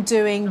what I'm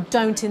doing,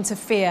 don't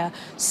interfere.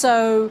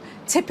 So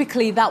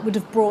typically that would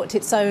have brought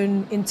its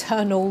own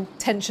internal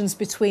tensions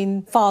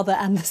between father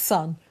and the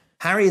son.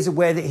 Harry is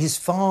aware that his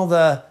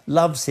father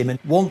loves him and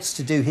wants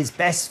to do his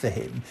best for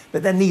him,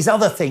 but then these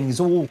other things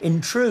all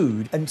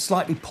intrude and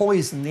slightly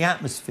poison the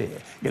atmosphere.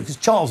 Because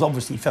Charles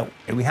obviously felt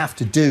we have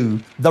to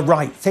do the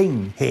right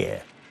thing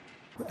here.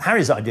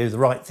 Harry's idea of the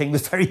right thing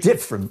was very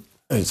different.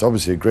 It's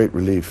obviously a great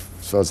relief,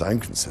 as far as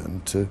I'm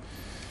concerned,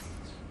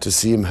 to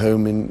see him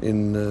home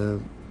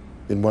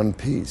in one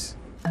piece.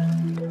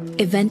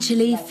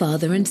 Eventually,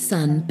 father and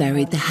son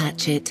buried the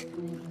hatchet.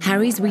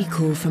 Harry's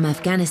recall from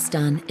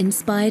Afghanistan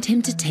inspired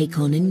him to take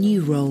on a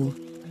new role,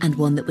 and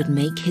one that would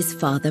make his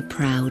father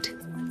proud.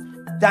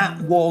 That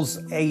was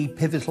a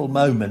pivotal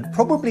moment,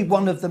 probably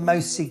one of the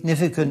most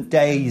significant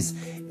days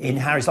in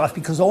Harry's life,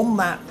 because on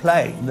that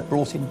plane that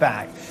brought him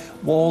back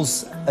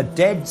was a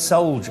dead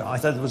soldier. I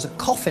thought there was a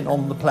coffin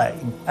on the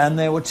plane, and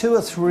there were 2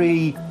 or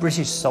 3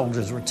 British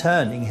soldiers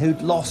returning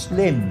who'd lost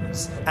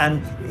limbs.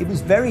 And it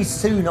was very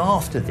soon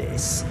after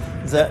this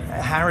that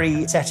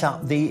Harry set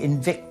up the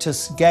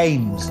Invictus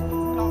Games.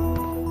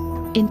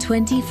 In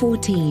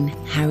 2014,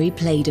 Harry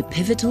played a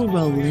pivotal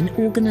role in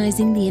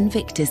organising the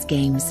Invictus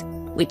Games,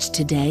 which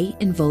today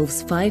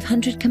involves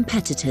 500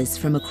 competitors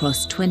from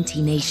across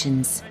 20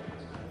 nations.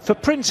 For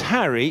Prince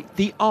Harry,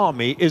 the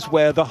army is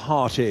where the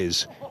heart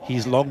is.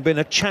 He's long been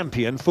a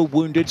champion for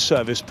wounded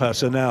service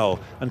personnel,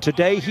 and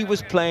today he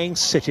was playing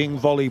sitting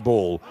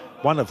volleyball,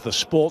 one of the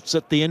sports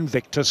at the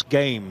Invictus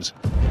Games.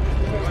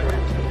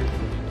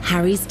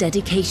 Harry's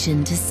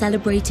dedication to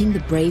celebrating the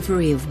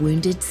bravery of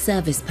wounded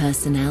service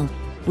personnel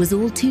was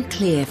all too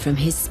clear from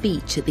his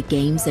speech at the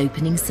Games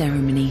opening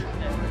ceremony.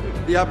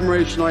 The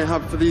admiration I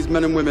have for these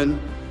men and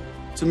women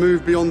to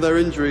move beyond their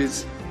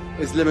injuries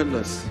is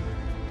limitless.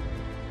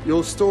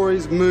 Your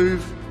stories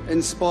move,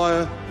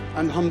 inspire,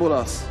 and humble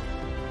us.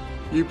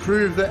 You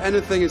prove that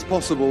anything is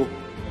possible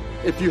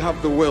if you have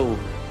the will.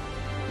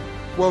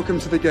 Welcome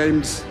to the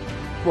Games.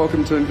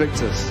 Welcome to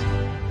Invictus.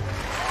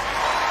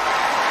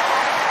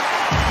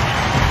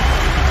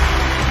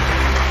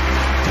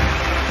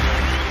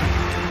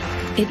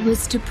 It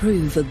was to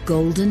prove a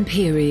golden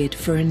period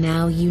for a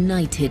now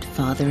united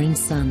father and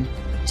son.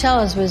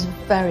 Charles was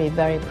very,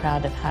 very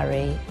proud of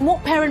Harry.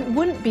 What parent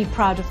wouldn't be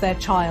proud of their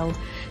child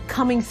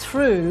coming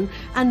through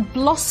and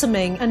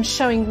blossoming and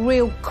showing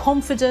real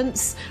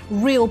confidence,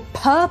 real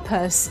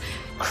purpose,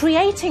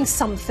 creating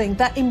something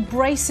that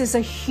embraces a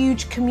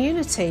huge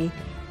community?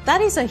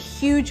 That is a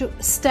huge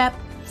step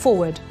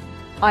forward.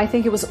 I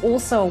think it was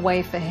also a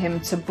way for him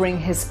to bring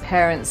his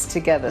parents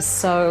together.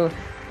 So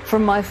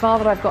from my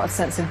father, I've got a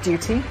sense of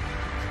duty,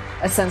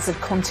 a sense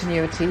of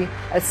continuity,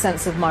 a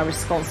sense of my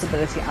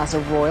responsibility as a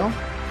royal.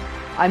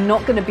 I'm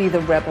not going to be the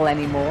rebel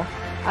anymore.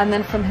 And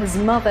then from his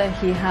mother,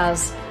 he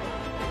has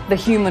the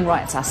human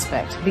rights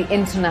aspect, the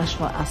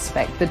international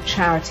aspect, the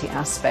charity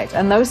aspect.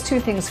 And those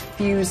two things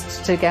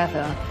fused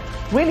together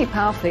really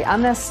powerfully,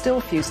 and they're still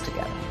fused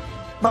together.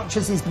 Much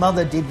as his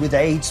mother did with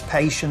AIDS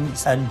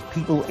patients and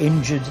people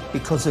injured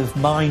because of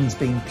mines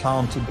being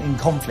planted in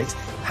conflicts,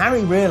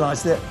 Harry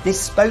realised that this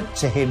spoke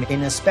to him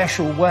in a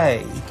special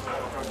way.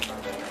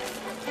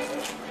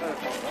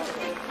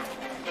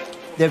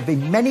 There have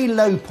been many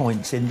low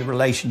points in the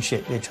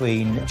relationship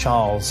between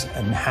Charles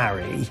and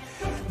Harry.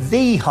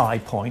 The high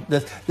point,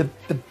 the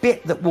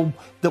bit that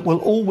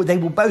they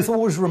will both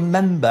always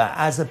remember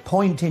as a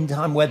point in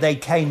time where they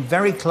came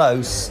very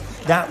close,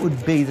 that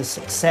would be the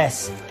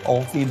success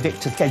of the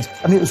Invictus Games.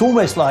 I mean, it was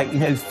almost like,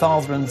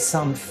 father and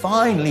son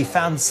finally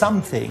found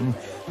something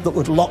that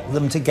would lock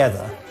them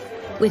together.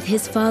 With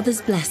his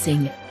father's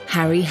blessing,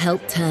 Harry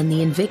helped turn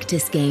the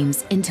Invictus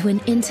Games into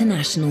an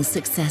international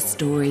success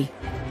story,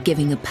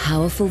 giving a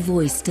powerful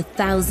voice to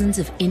thousands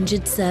of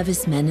injured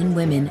servicemen and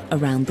women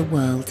around the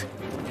world.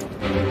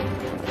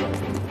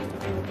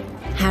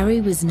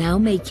 Harry was now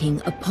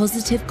making a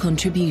positive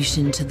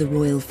contribution to the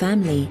royal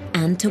family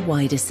and to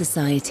wider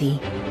society.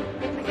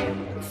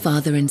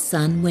 Father and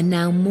son were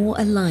now more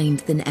aligned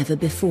than ever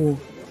before,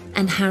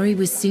 and Harry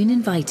was soon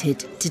invited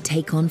to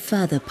take on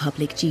further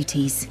public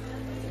duties.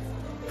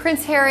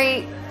 Prince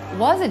Harry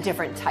was a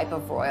different type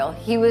of royal.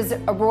 He was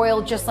a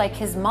royal just like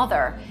his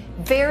mother,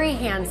 very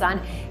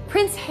hands-on.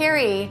 Prince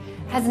Harry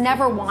has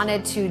never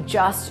wanted to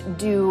just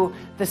do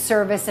the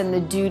service and the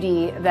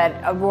duty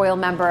that a royal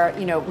member,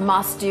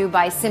 must do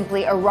by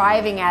simply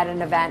arriving at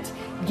an event,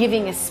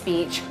 giving a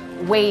speech,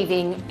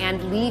 waving,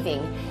 and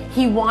leaving.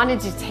 He wanted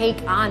to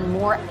take on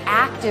more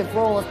active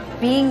roles,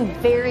 being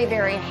very,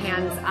 very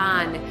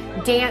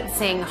hands-on,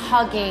 dancing,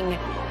 hugging.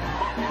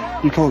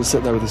 You can't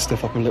sit there with a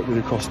stiff upper lip with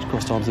your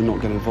crossed arms and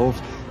not get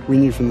involved. We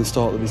knew from the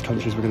start that these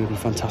countries were going to be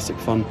fantastic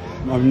fun.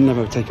 I've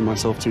never taken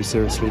myself too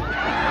seriously.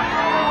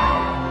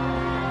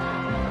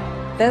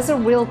 There's a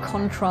real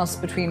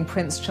contrast between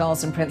Prince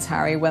Charles and Prince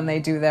Harry when they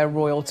do their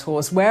royal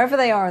tours. Wherever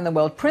they are in the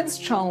world, Prince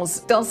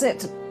Charles does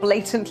it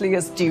blatantly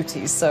as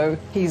duty. So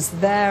he's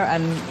there,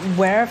 and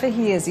wherever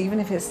he is, even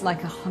if it's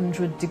like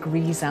 100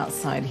 degrees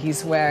outside,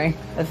 he's wearing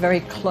a very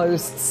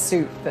closed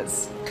suit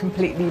that's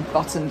completely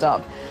buttoned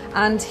up.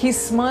 And he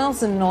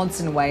smiles and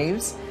nods and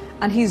waves,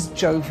 and he's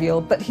jovial,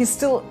 but he's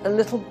still a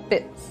little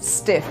bit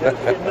stiff.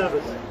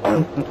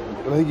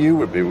 I think you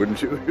would be,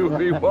 wouldn't you? You would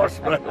be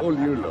washed by all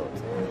you lot.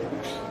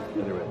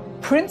 Anyway.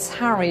 Prince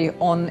Harry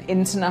on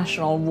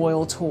international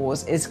royal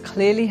tours is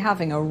clearly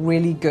having a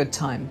really good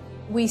time.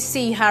 We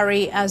see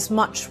Harry as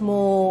much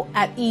more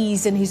at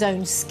ease in his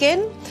own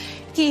skin.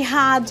 He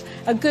had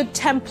a good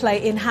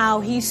template in how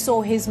he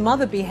saw his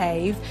mother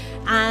behave,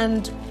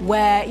 and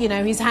where, you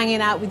know, he's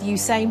hanging out with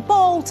Usain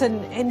Bolt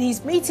and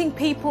he's meeting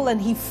people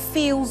and he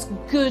feels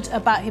good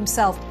about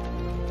himself.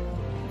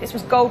 This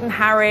was Golden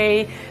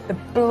Harry, the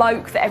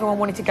bloke that everyone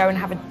wanted to go and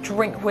have a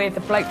drink with,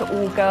 the bloke that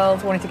all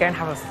girls wanted to go and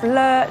have a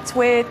flirt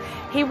with.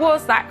 He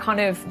was that kind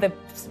of the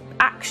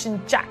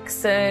Action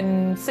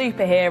Jackson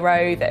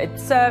superhero that had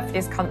served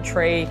his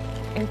country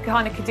and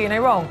kind of could do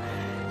no wrong.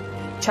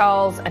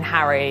 Charles and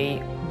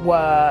Harry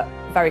were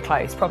very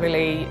close,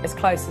 probably as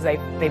close as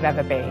they've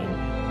ever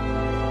been.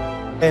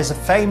 There's a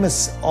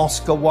famous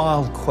Oscar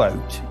Wilde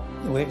quote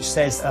which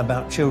says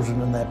about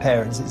children and their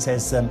parents, it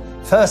says,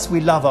 first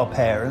we love our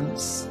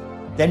parents,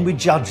 then we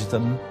judge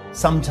them,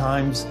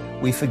 sometimes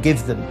we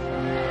forgive them.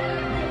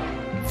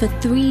 For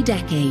 3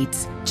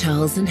 decades,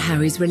 Charles and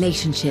Harry's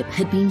relationship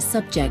had been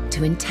subject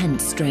to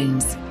intense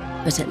strains,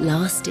 but at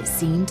last it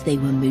seemed they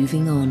were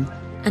moving on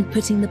and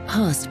putting the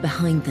past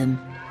behind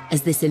them,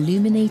 as this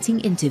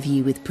illuminating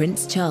interview with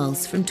Prince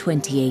Charles from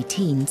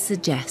 2018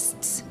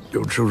 suggests.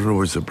 Your children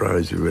always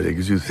surprise you, really,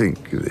 because you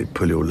think they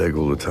pull your leg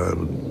all the time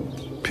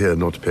and appear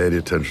not to pay any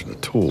attention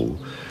at all.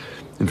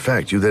 In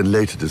fact, you then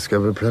later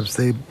discover perhaps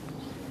they...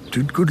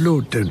 Good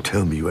Lord, don't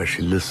tell me you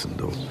actually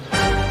listened, or...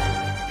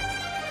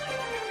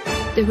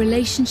 The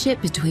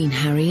relationship between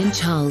Harry and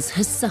Charles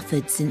has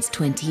suffered since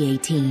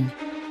 2018.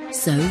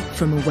 So,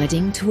 from a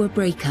wedding to a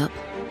breakup,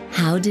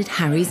 how did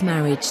Harry's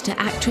marriage to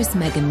actress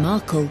Meghan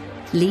Markle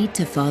lead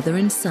to father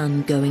and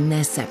son going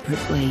their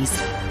separate ways?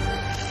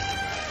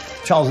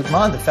 Charles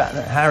admired the fact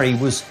that Harry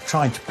was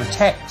trying to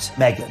protect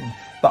Meghan,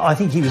 but I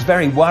think he was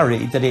very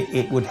worried that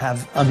it would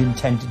have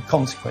unintended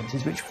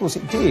consequences, which of course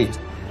it did.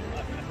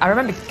 I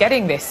remember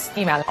getting this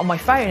email on my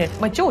phone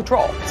and my jaw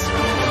dropped.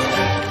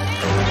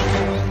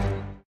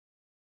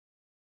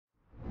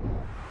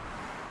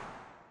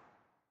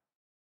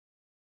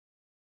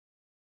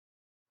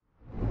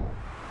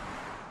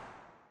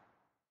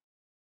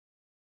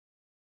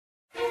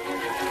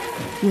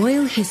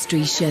 Royal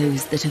history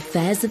shows that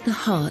affairs of the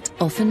heart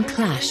often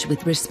clash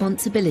with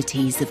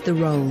responsibilities of the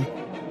role.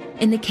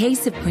 In the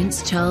case of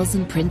Prince Charles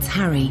and Prince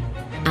Harry,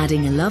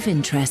 adding a love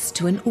interest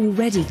to an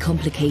already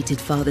complicated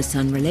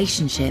father-son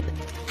relationship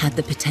had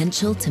the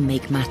potential to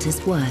make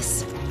matters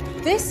worse.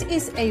 This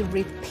is a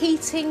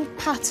repeating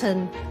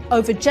pattern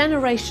over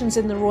generations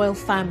in the royal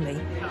family.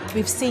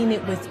 We've seen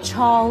it with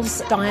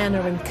Charles,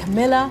 Diana and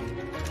Camilla.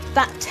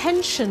 That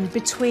tension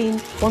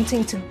between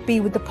wanting to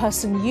be with the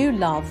person you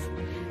love,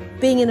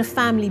 being in a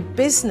family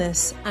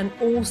business and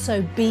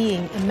also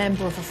being a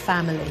member of a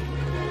family.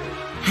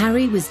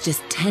 Harry was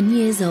just 10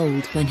 years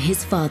old when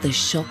his father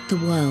shocked the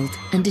world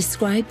and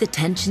described the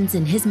tensions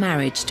in his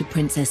marriage to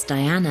Princess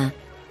Diana,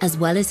 as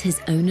well as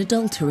his own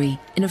adultery,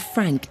 in a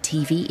frank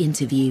TV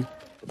interview.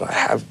 But I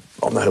have,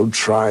 on the whole,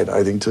 tried,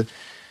 I think,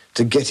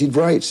 to get it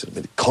right. I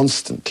mean,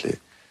 constantly,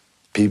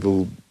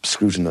 people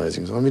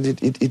scrutinising. So, I mean,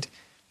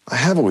 I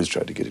have always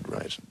tried to get it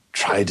right,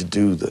 try to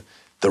do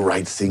the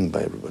right thing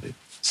by everybody.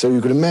 So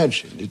you can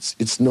imagine,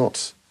 it's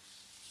not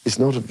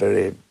a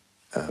very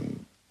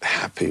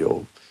happy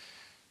or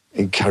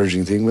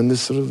encouraging thing when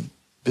this sort of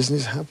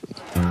business happens.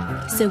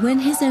 So when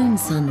his own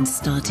sons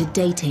started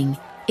dating,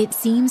 it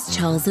seems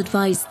Charles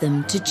advised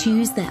them to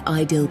choose their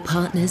ideal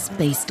partners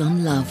based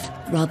on love,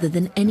 rather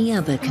than any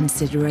other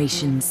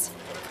considerations.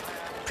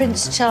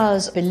 Prince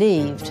Charles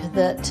believed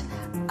that,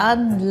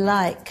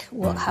 unlike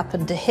what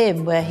happened to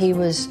him, where he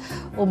was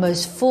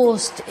almost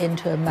forced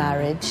into a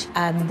marriage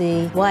and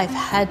the wife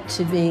had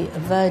to be a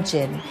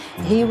virgin,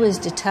 he was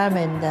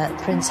determined that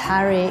Prince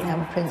Harry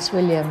and Prince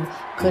William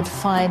could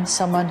find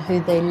someone who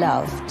they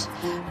loved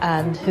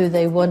and who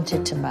they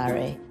wanted to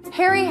marry.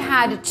 Harry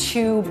had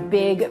 2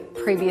 big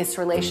previous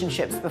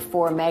relationships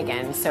before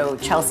Meghan, so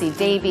Chelsea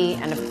Davy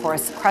and, of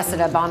course,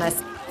 Cressida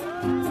Bonas.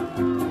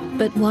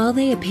 But while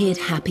they appeared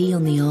happy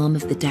on the arm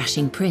of the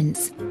dashing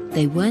prince,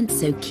 they weren't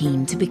so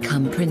keen to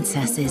become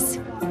princesses.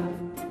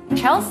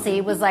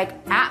 Chelsea was like,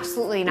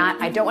 absolutely not.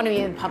 I don't want to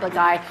be in the public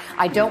eye.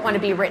 I don't want to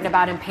be written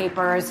about in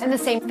papers. And the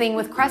same thing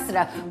with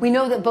Cressida. We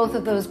know that both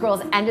of those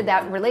girls ended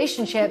that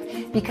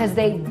relationship because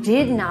they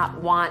did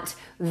not want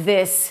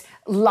this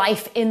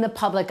life in the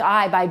public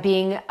eye by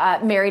being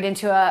married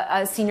into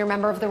a senior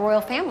member of the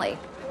royal family.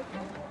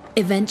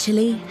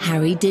 Eventually,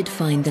 Harry did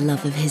find the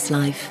love of his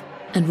life,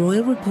 and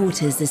royal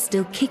reporters are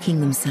still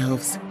kicking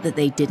themselves that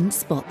they didn't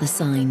spot the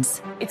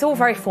signs. It's all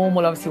very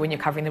formal, obviously, when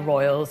you're covering the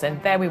royals,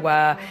 and there we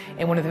were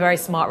in one of the very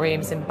smart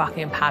rooms in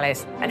Buckingham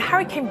Palace, and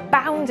Harry came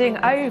bounding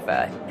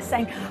over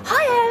saying,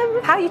 "Hi,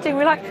 Em, how are you doing?"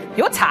 We're like,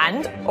 "You're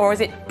tanned, or is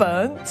it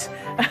burnt?"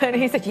 And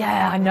he said,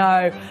 "Yeah, I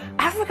know.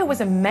 Africa was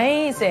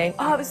amazing.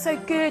 Oh, it was so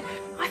good."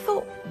 I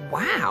thought,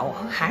 wow,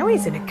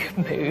 Harry's in a good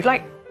mood.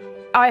 Like,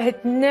 I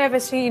had never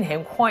seen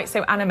him quite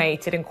so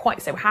animated and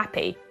quite so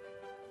happy.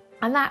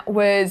 And that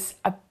was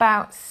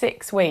about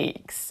 6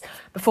 weeks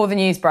before the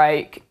news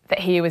broke that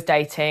he was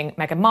dating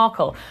Meghan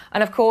Markle.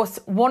 And of course,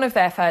 one of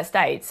their first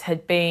dates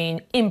had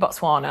been in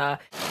Botswana.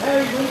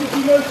 Hey, when did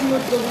you know she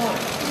was the one?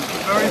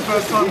 The very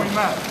first time we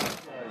met.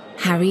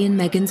 Harry and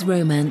Meghan's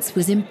romance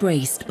was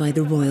embraced by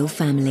the royal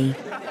family.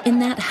 In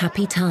that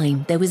happy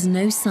time, there was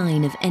no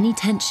sign of any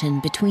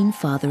tension between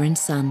father and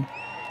son.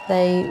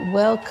 They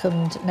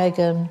welcomed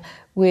Meghan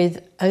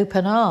with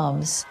open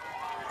arms.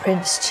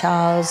 Prince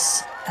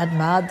Charles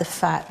admired the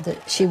fact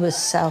that she was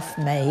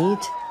self-made.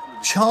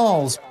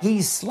 Charles,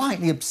 he's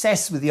slightly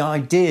obsessed with the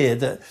idea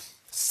that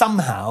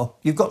somehow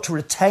you've got to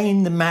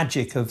retain the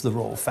magic of the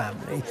royal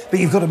family, but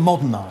you've got to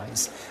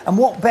modernise. And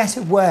what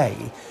better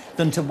way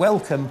than to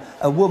welcome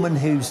a woman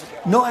who's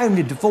not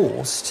only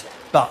divorced,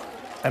 but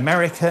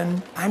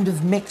American and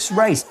of mixed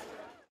race.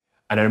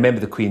 And I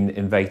remember the Queen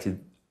invited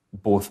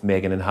both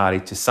Meghan and Harry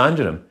to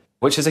Sandringham,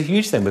 which is a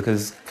huge thing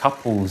because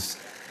couples,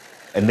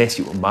 unless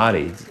you were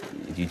married,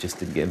 you just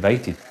didn't get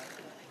invited.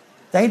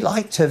 They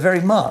liked her very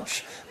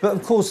much. But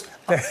of course,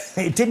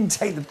 it didn't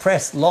take the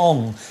press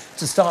long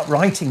to start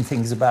writing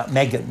things about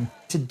Meghan,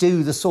 to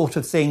do the sort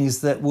of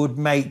things that would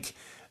make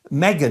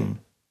Meghan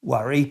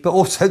worry, but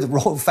also the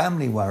royal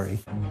family worry.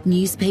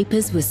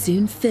 Newspapers were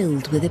soon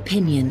filled with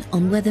opinion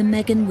on whether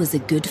Meghan was a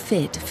good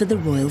fit for the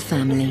royal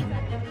family.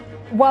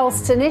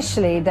 Whilst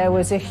initially there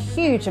was a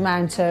huge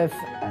amount of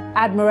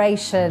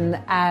admiration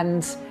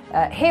and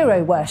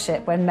hero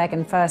worship when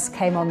Meghan first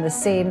came on the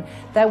scene,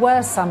 there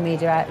were some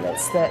media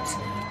outlets that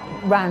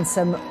ran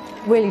some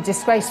really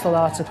disgraceful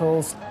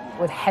articles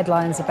with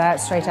headlines about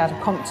Straight Outta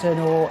Compton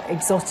or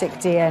exotic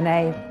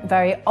DNA,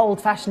 very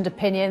old-fashioned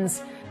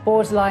opinions,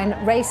 borderline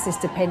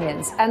racist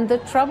opinions. And the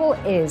trouble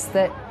is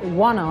that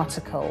one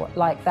article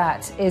like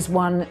that is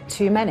one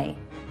too many.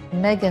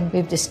 Meghan,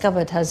 we've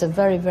discovered, has a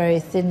very, very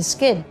thin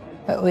skin.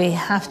 But we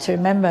have to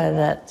remember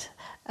that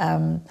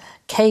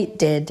Kate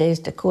did. They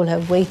used to call her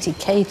Weighty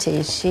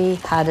Katie. She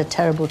had a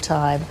terrible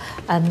time.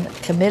 And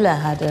Camilla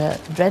had a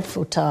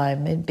dreadful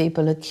time in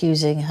people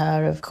accusing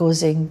her of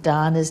causing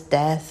Diana's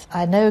death.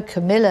 I know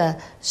Camilla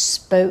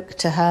spoke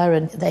to her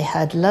and they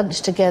had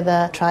lunch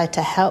together, tried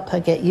to help her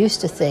get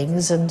used to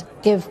things and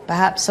give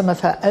perhaps some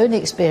of her own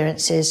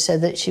experiences so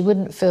that she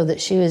wouldn't feel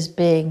that she was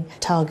being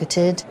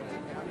targeted.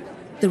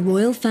 The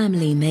royal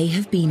family may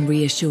have been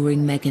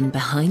reassuring Meghan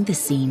behind the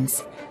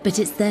scenes, but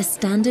it's their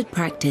standard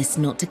practice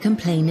not to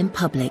complain in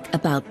public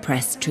about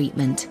press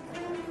treatment.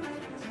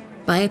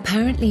 By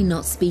apparently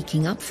not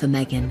speaking up for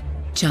Meghan,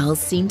 Charles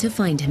seemed to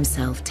find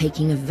himself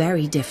taking a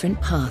very different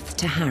path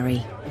to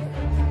Harry.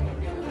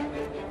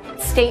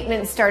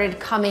 Statements started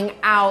coming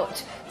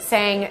out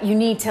saying, you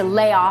need to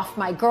lay off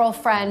my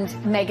girlfriend,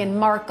 Meghan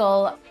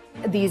Markle.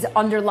 These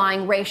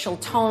underlying racial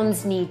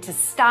tones need to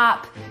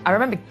stop. I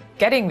remember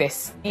getting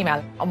this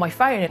email on my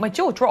phone and my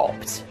jaw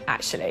dropped,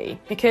 actually,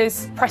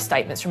 because press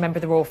statements from members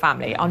of the royal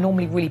family are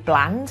normally really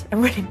bland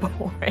and really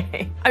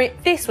boring. I mean,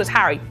 this was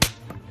Harry.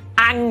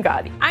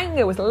 Anger. The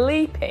anger was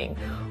leaping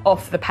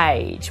off the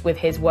page with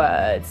his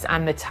words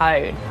and the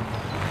tone.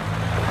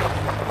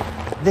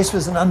 This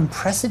was an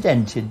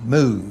unprecedented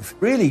move,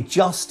 really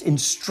just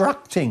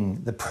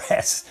instructing the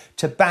press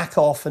to back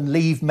off and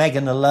leave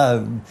Meghan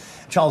alone.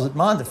 Charles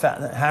admired the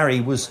fact that Harry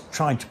was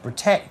trying to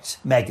protect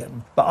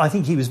Meghan, but I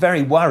think he was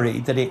very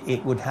worried that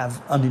it would have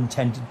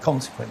unintended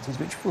consequences,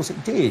 which of course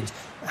it did.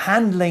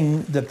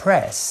 Handling the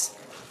press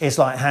is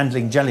like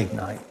handling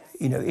gelignite.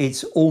 You know,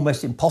 it's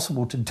almost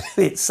impossible to do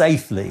it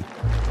safely.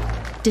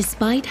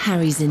 Despite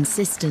Harry's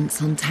insistence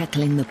on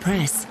tackling the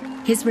press,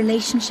 his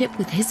relationship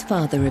with his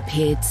father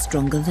appeared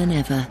stronger than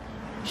ever.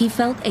 He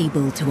felt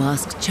able to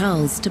ask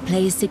Charles to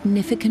play a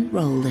significant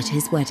role at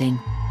his wedding.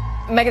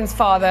 Meghan's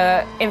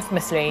father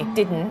infamously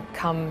didn't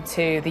come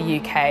to the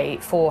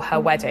UK for her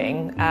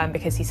wedding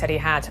because he said he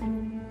had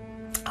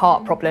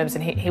heart problems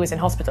and he was in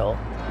hospital.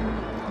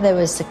 There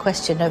was the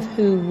question of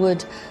who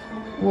would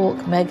walk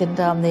Meghan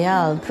down the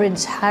aisle.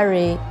 Prince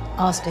Harry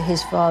asked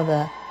his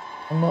father,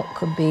 and what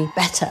could be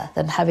better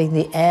than having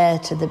the heir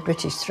to the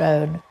British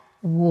throne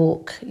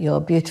walk your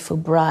beautiful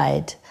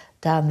bride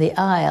down the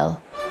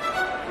aisle.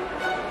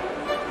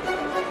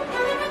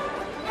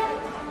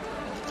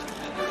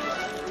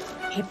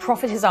 He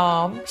proffered his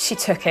arm, she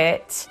took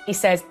it. He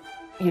says,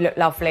 you look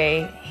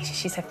lovely.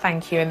 She said,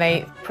 thank you. And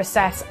they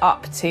process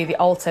up to the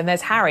altar and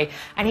there's Harry.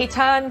 And he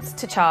turns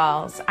to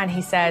Charles and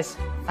he says,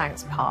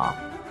 thanks,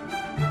 Pa.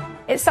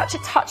 It's such a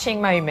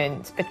touching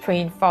moment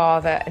between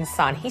father and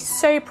son. He's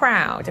so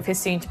proud of his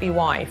soon-to-be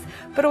wife,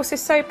 but also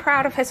so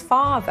proud of his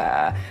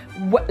father,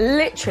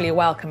 literally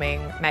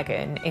welcoming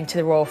Meghan into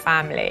the royal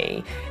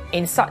family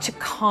in such a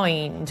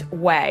kind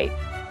way.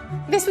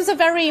 This was a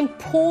very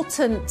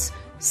important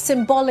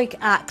symbolic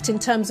act in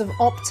terms of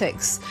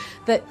optics,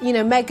 that, you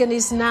know, Meghan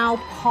is now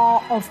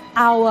part of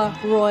our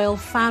royal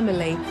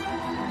family.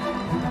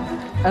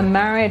 A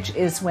marriage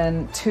is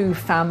when two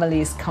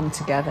families come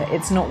together.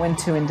 It's not when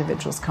two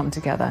individuals come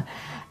together.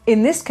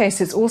 In this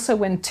case, it's also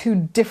when two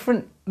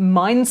different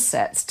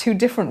mindsets, two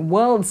different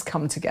worlds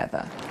come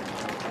together.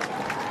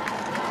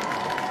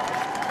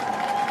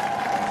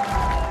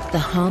 the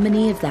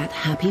harmony of that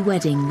happy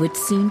wedding would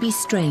soon be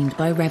strained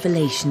by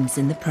revelations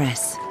in the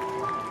press.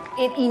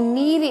 It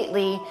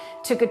immediately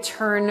took a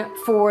turn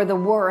for the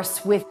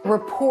worse, with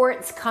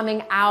reports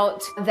coming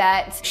out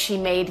that she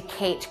made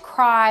Kate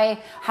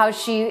cry, how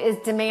she is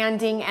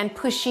demanding and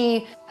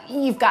pushy.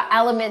 You've got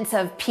elements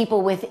of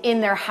people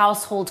within their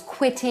household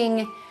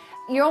quitting.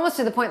 You're almost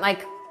to the point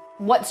like,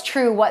 what's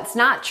true, what's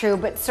not true,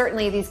 but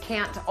certainly these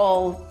can't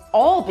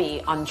all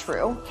be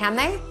untrue, can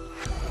they?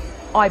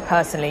 I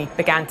personally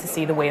began to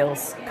see the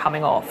wheels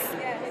coming off.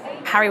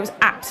 Harry was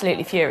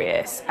absolutely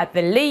furious at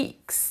the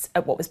leaks,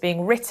 at what was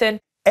being written.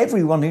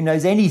 Everyone who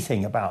knows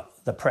anything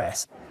about the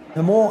press,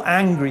 the more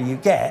angry you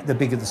get, the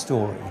bigger the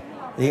story.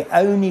 The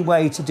only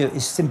way to do it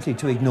is simply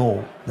to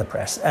ignore the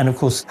press. And of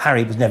course,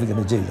 Harry was never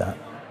going to do that.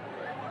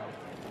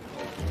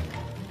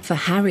 For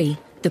Harry,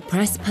 the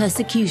press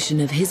persecution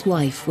of his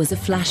wife was a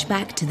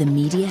flashback to the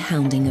media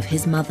hounding of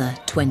his mother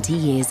 20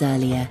 years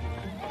earlier.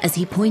 As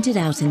he pointed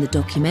out in the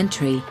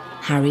documentary,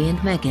 Harry and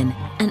Meghan,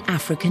 An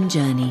African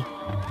Journey.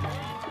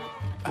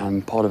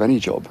 And part of any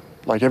job,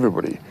 like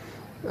everybody,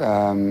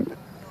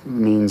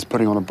 means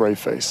putting on a brave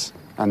face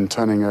and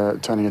turning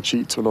a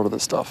cheek to a lot of the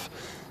stuff.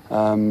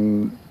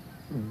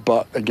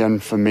 But again,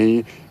 for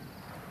me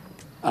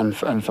and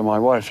for my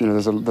wife, you know,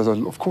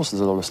 of course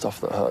there's a lot of stuff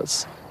that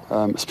hurts,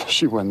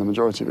 especially when the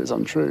majority of it is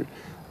untrue.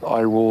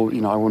 I will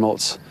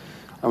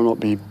not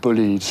be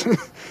bullied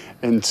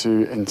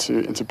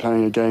into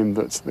playing a game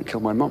that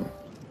killed my mum.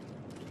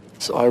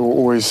 So I will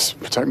always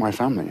protect my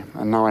family,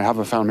 and now I have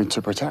a family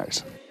to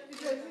protect.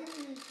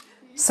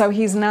 So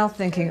he's now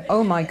thinking,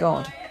 oh my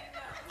God,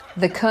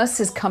 the curse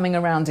is coming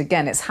around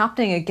again. It's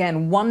happening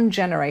again, one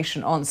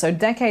generation on. So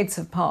decades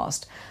have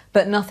passed,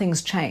 but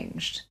nothing's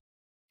changed.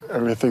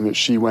 Everything that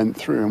she went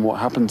through and what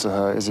happened to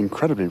her is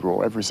incredibly raw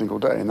every single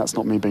day. And that's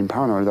not me being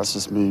paranoid, that's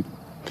just me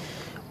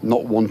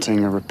not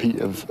wanting a repeat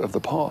of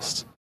the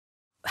past.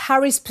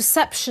 Harry's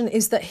perception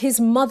is that his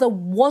mother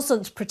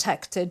wasn't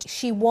protected.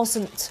 She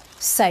wasn't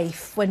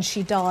safe when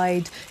she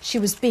died. She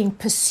was being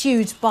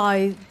pursued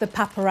by the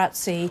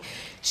paparazzi.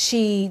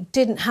 She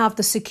didn't have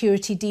the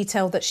security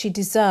detail that she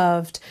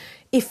deserved.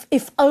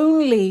 If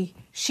only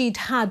she'd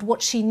had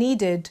what she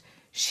needed,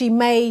 she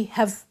may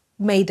have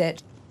made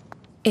it.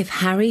 If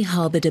Harry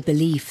harboured a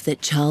belief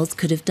that Charles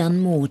could have done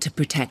more to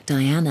protect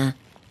Diana,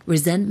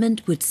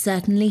 resentment would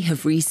certainly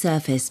have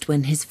resurfaced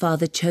when his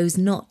father chose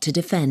not to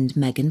defend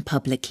Meghan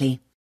publicly.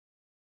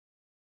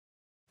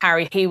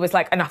 Harry, he was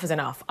like, enough is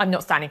enough. I'm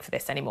not standing for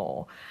this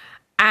anymore.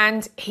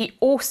 And he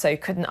also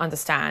couldn't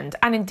understand,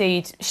 and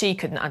indeed she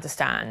couldn't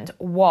understand,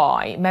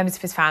 why members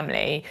of his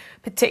family,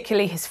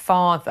 particularly his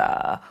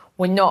father,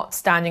 were not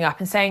standing up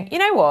and saying, you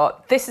know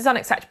what, this is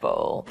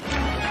unacceptable.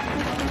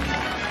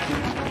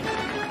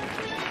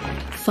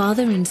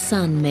 Father and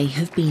son may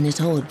have been at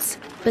odds,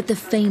 but the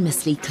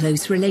famously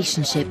close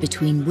relationship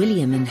between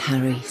William and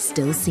Harry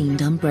still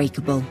seemed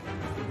unbreakable.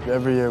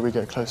 Every year we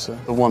get closer.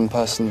 The one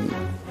person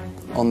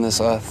on this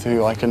earth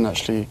who I can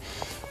actually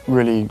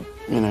really,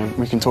 you know,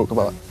 we can talk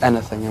about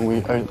anything and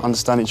we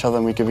understand each other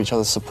and we give each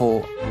other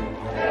support.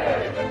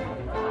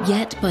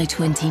 Yet by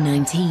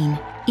 2019,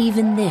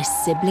 even this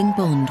sibling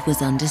bond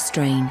was under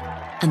strain,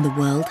 and the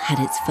world had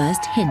its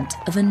first hint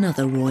of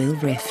another royal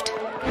rift.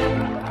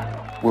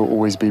 We'll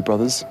always be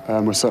brothers.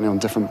 We're certainly on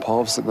different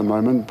paths at the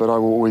moment, but I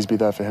will always be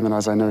there for him, and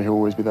as I know he'll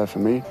always be there for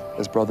me.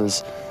 As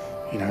brothers,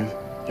 you know,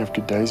 you have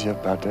good days, you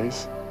have bad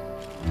days.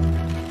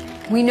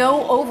 We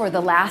know over the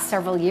last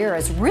several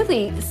years,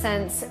 really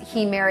since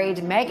he married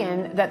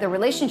Meghan, that the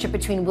relationship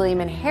between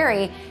William and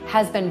Harry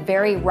has been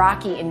very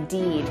rocky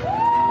indeed.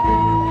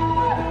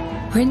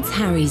 Prince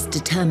Harry's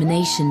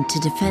determination to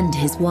defend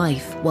his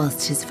wife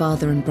whilst his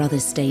father and brother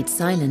stayed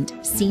silent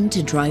seemed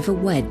to drive a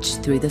wedge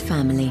through the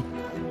family.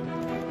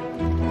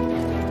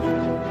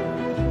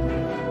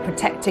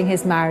 Protecting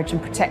his marriage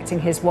and protecting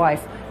his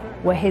wife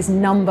were his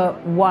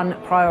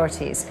 #1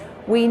 priorities.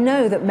 We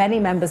know that many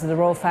members of the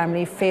royal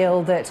family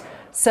feel that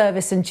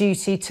service and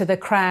duty to the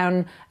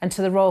crown and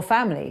to the royal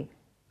family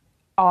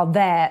are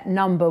their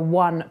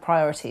 #1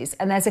 priorities,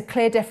 and there's a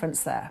clear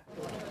difference there.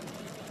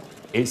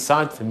 It's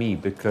sad for me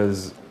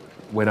because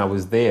when I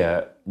was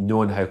there,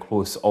 knowing how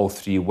close all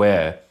three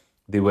were,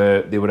 they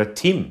were a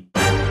team.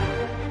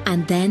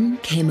 And then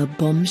came a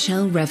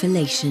bombshell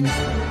revelation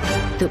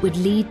that would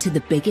lead to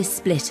the biggest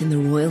split in the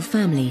royal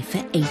family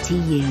for 80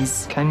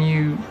 years. Can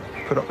you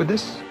put up with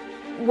this?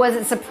 Was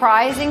it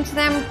surprising to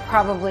them?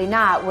 Probably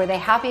not. Were they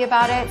happy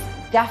about it?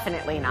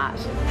 Definitely not.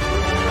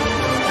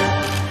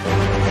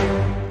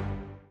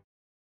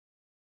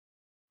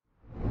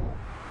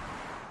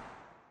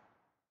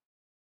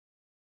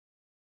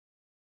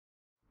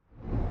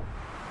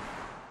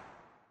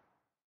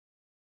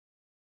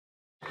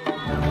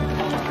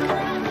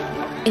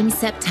 In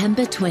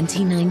September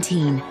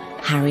 2019,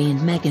 Harry and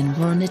Meghan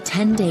were on a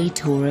 10-day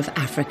tour of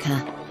Africa,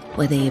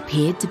 where they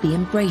appeared to be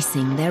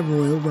embracing their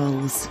royal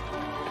roles.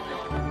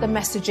 The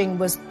messaging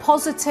was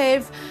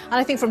positive, and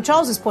I think from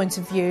Charles's point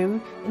of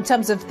view, in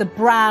terms of the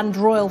brand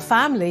royal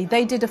family,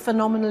 they did a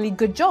phenomenally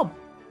good job.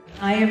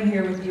 I am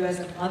here with you as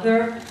a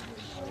mother,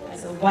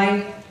 as a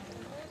wife,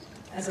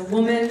 as a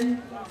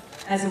woman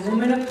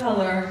of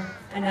color,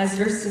 and as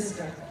your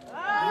sister.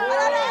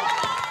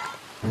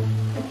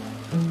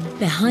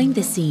 Behind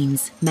the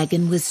scenes,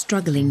 Meghan was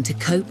struggling to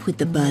cope with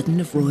the burden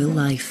of royal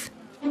life.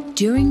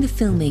 During the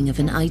filming of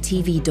an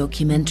ITV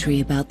documentary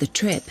about the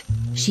trip,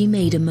 she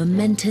made a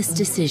momentous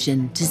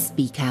decision to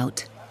speak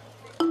out.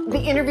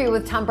 The interview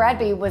with Tom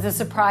Bradby was a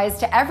surprise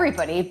to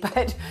everybody,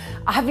 but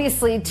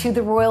obviously to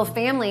the royal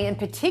family in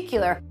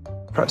particular.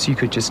 Perhaps you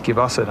could just give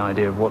us an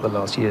idea of what the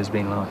last year has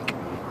been like.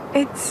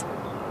 It's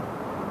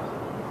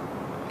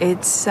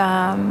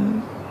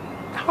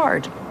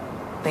hard.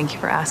 Thank you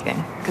for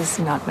asking, because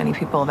not many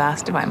people have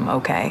asked if I'm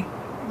okay.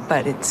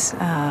 But it's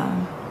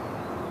a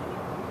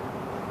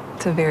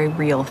very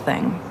real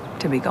thing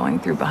to be going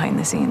through behind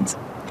the scenes.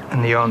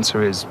 And the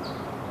answer is,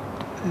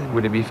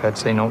 would it be fair to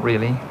say not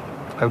really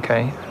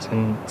okay? As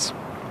in, it's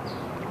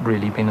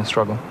really been a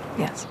struggle?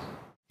 Yes.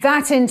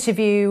 That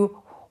interview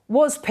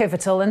was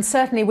pivotal, and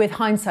certainly with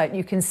hindsight,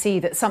 you can see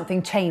that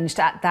something changed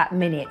at that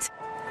minute.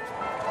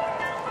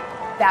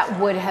 That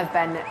would have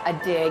been a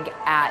dig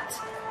at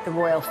the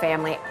royal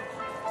family.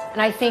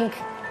 And I think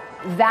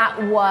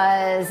that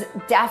was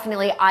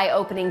definitely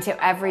eye-opening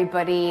to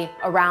everybody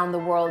around the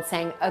world,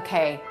 saying,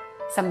 okay,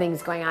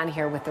 something's going on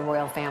here with the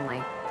royal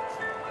family.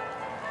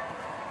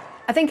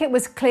 I think it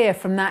was clear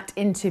from that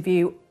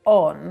interview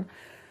on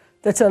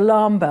that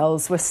alarm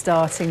bells were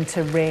starting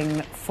to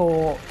ring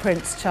for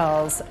Prince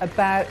Charles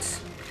about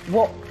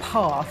what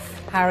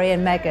path Harry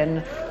and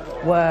Meghan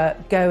were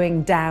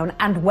going down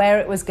and where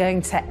it was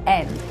going to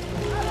end.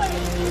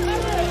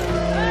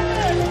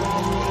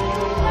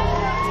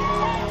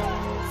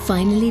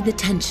 Finally, the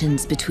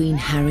tensions between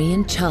Harry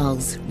and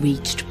Charles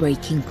reached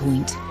breaking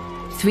point.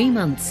 3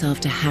 months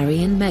after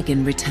Harry and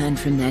Meghan returned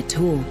from their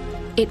tour,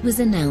 it was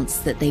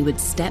announced that they would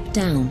step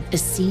down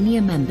as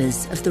senior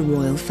members of the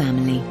royal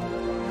family.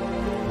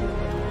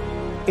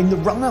 In the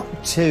run-up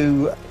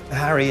to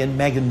Harry and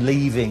Meghan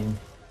leaving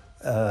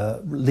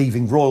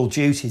royal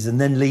duties and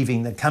then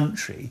leaving the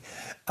country,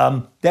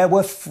 there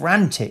were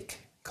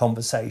frantic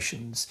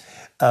conversations.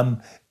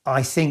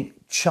 I think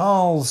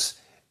Charles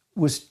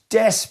was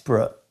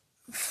desperate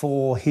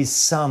for his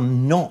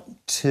son not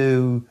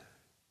to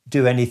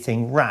do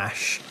anything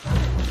rash.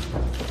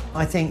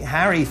 I think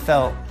Harry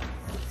felt,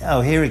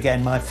 oh, here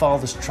again, my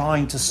father's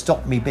trying to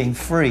stop me being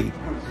free.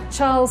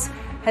 Charles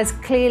has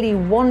clearly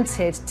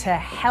wanted to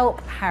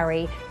help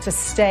Harry to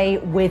stay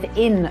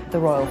within the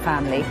royal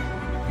family.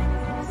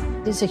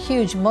 It's a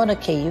huge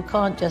monarchy. You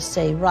can't just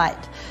say,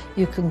 right,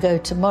 you can go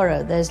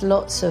tomorrow. There's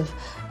lots of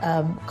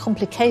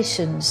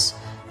complications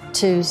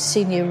to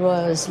senior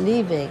royals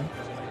leaving.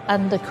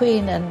 And the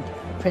Queen and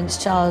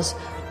Prince Charles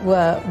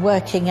were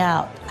working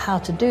out how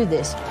to do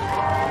this.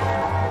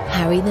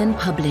 Harry then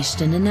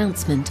published an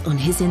announcement on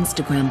his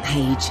Instagram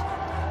page,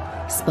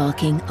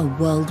 sparking a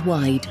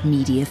worldwide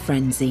media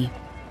frenzy.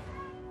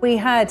 We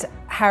had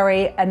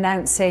Harry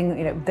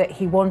announcing, that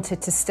he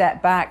wanted to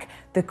step back,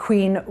 the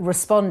Queen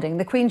responding.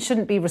 The Queen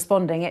shouldn't be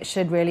responding, it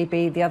should really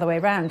be the other way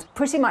around.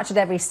 Pretty much at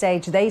every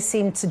stage, they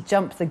seemed to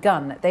jump the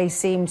gun. They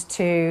seemed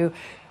to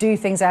do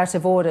things out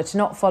of order, to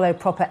not follow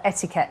proper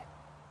etiquette.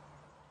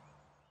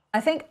 I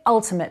think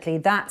ultimately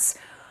that's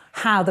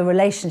how the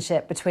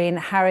relationship between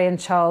Harry and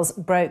Charles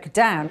broke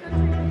down.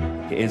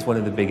 It is one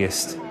of the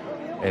biggest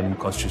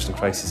constitutional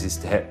crises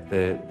to hit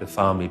the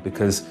family,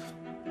 because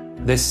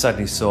this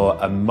suddenly saw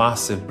a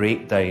massive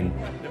breakdown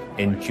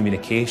in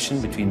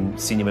communication between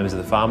senior members of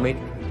the family.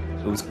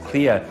 It was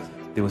clear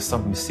there was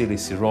something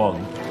seriously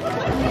wrong.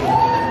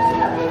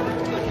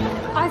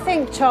 I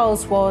think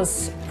Charles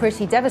was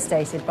pretty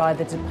devastated by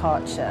the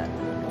departure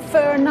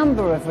for a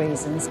number of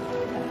reasons.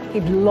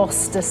 He'd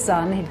lost a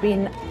son, he'd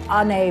been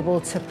unable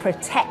to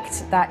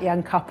protect that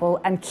young couple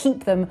and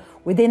keep them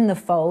within the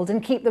fold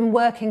and keep them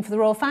working for the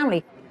royal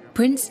family.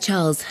 Prince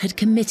Charles had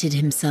committed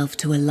himself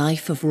to a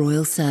life of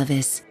royal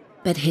service,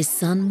 but his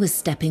son was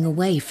stepping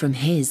away from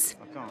his.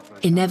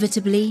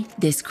 Inevitably,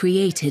 this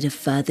created a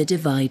further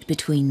divide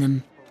between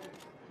them.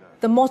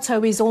 The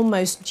motto is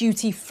almost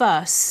duty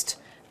first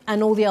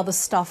and all the other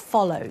stuff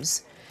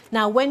follows.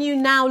 Now, when you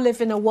now live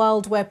in a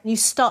world where you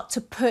start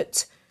to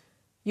put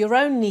your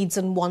own needs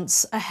and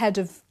wants ahead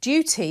of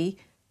duty,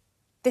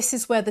 this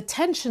is where the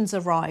tensions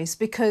arise,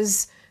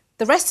 because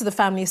the rest of the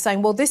family is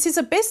saying, well, this is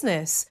a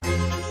business.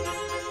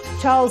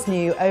 Charles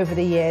knew over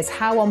the years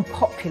how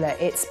unpopular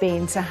it's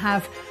been to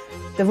have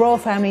the royal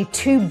family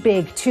too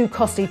big, too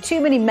costly,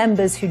 too many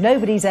members who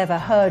nobody's ever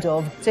heard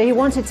of. So he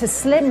wanted to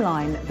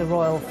slimline the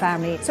royal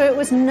family. So it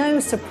was no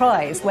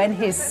surprise when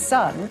his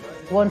son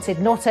wanted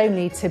not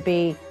only to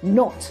be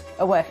not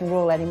a working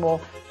royal anymore,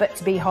 but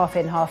to be half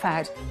in, half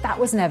out. That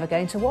was never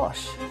going to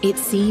wash. It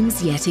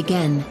seems yet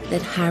again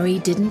that Harry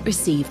didn't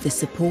receive the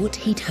support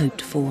he'd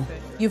hoped for.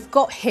 You've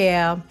got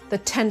here the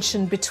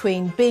tension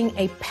between being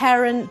a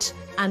parent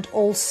and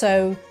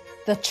also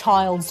the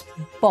child's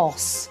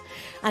boss.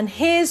 And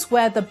here's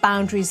where the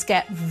boundaries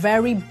get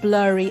very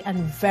blurry and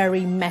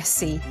very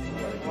messy.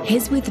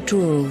 His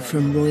withdrawal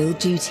from royal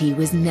duty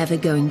was never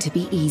going to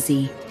be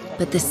easy,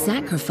 But the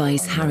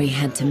sacrifice Harry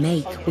had to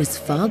make was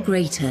far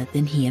greater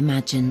than he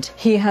imagined.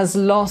 He has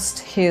lost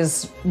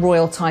his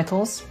royal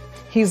titles.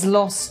 He's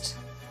lost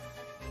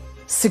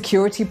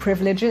security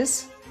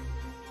privileges.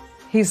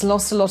 He's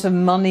lost a lot of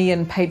money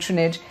and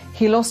patronage.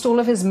 He lost all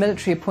of his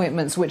military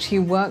appointments, which he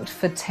worked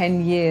for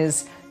 10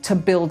 years to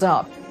build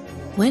up.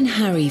 When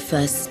Harry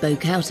first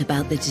spoke out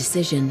about the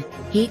decision,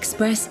 he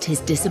expressed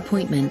his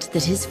disappointment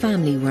that his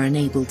family were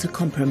unable to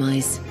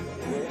compromise.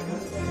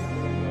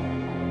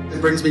 It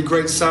brings me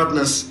great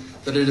sadness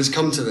that it has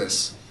come to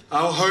this.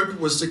 Our hope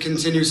was to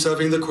continue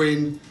serving the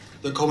Queen,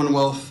 the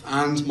Commonwealth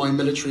and my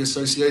military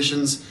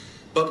associations,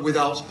 but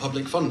without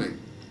public funding.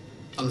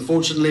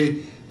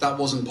 Unfortunately, that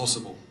wasn't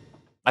possible.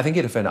 I think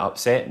he'd have found it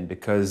upsetting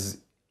because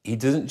he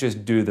doesn't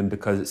just do them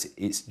because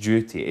it's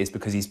duty, it's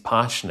because he's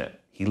passionate.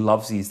 He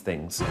loves these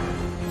things.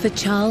 For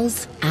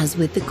Charles, as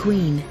with the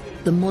Queen,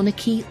 the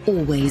monarchy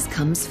always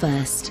comes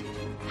first.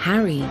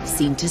 Harry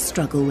seemed to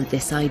struggle with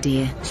this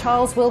idea.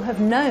 Charles will have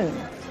known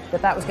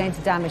that that was going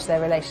to damage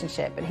their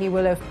relationship, and he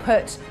will have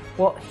put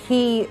what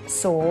he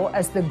saw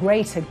as the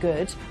greater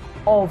good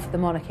of the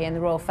monarchy and the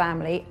royal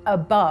family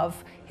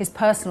above his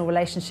personal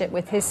relationship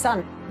with his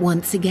son.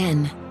 Once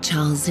again,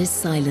 Charles's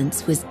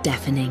silence was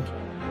deafening.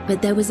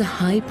 But there was a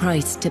high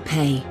price to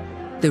pay.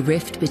 The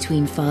rift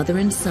between father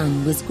and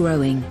son was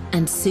growing,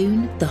 and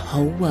soon the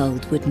whole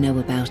world would know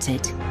about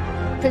it.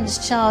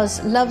 Prince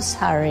Charles loves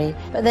Harry,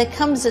 but there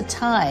comes a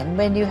time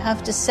when you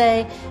have to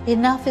say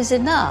enough is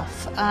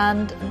enough,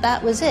 and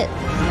that was it.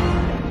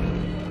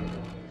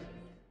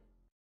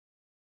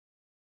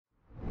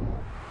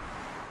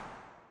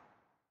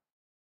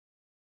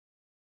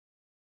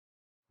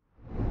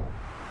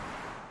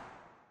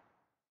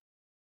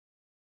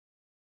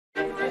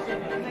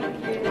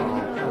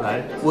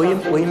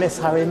 Will you miss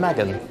Harry and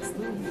Meghan?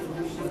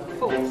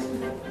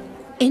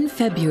 In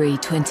February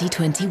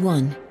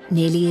 2021,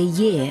 nearly a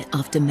year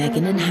after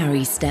Meghan and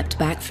Harry stepped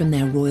back from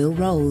their royal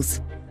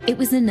roles, it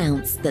was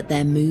announced that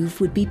their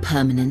move would be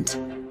permanent.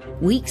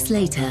 Weeks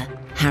later,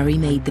 Harry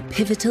made the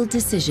pivotal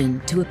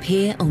decision to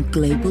appear on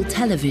global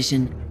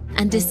television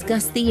and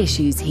discuss the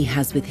issues he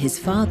has with his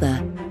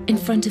father in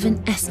front of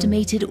an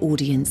estimated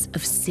audience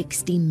of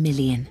 60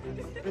 million.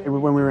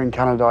 When we were in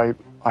Canada,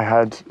 I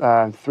had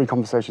 3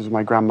 conversations with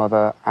my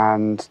grandmother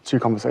and 2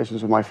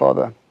 conversations with my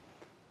father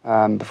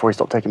before he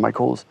stopped taking my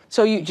calls.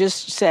 So you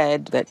just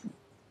said that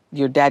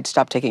your dad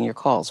stopped taking your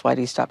calls. Why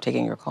did he stop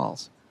taking your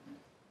calls?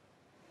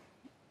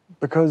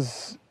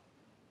 Because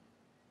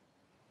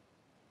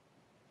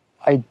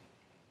I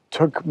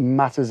took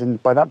matters in,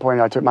 by that point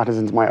I took matters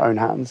into my own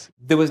hands.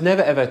 There was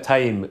never ever a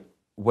time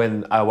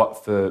when I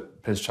worked for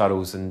Prince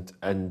Charles and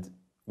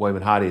William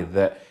and Harry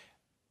that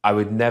I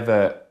would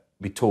never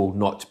be told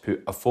not to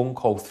put a phone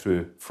call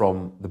through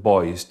from the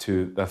boys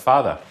to their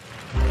father.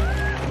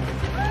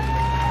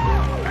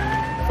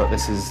 But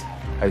this is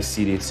how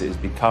serious it has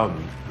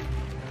become,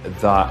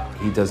 that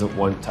he doesn't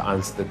want to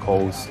answer the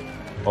calls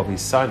of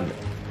his son.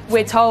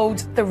 We're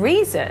told the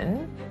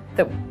reason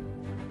that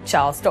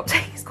Charles stopped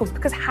taking his calls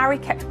because Harry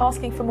kept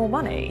asking for more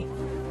money.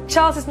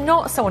 Charles is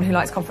not someone who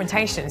likes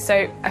confrontation,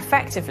 so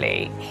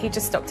effectively he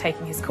just stopped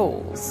taking his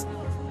calls.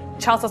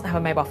 Charles doesn't have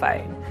a mobile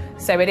phone,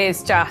 so it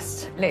is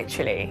just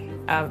literally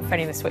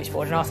phoning the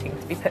switchboard and asking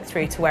to be put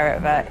through to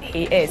wherever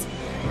he is.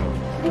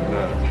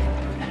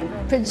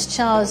 Prince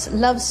Charles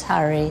loves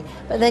Harry,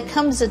 but there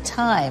comes a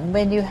time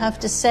when you have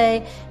to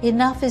say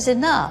enough is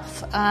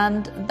enough,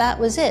 and that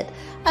was it.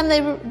 And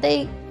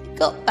they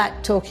got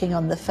back talking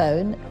on the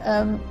phone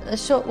a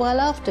short while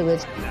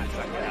afterwards.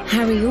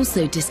 Harry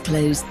also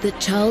disclosed that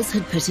Charles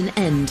had put an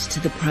end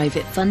to the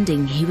private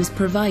funding he was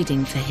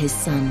providing for his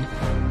son.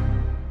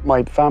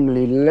 My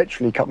family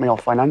literally cut me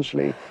off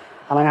financially,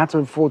 and I had to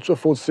afford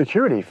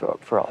security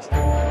for us.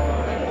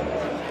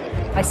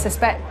 I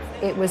suspect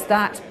it was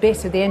that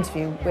bit of the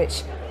interview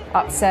which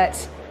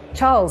upset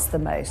Charles the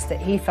most, that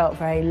he felt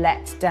very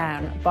let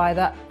down by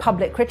that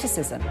public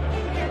criticism.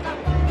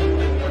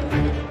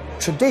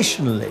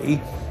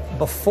 Traditionally,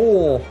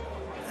 before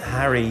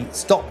Harry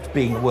stopped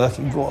being a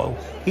working royal,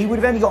 he would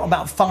have only got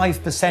about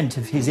 5%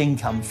 of his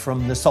income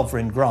from the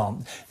sovereign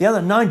grant. The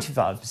other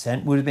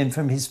 95% would have been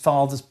from his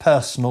father's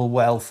personal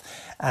wealth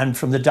and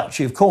from the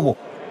Duchy of Cornwall.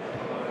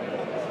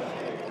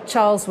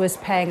 Charles was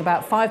paying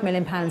about £5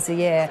 million a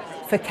year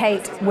for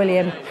Kate,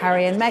 William,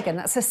 Harry and Meghan.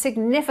 That's a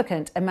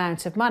significant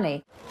amount of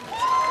money.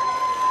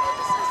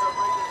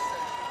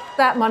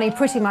 That money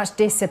pretty much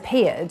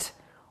disappeared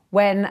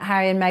when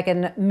Harry and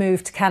Meghan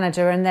moved to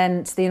Canada and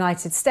then to the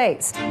United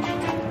States.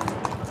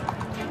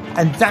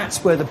 And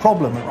that's where the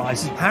problem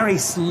arises. Harry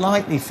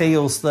slightly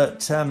feels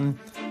that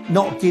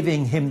not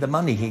giving him the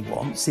money he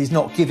wants is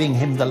not giving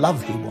him the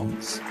love he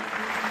wants.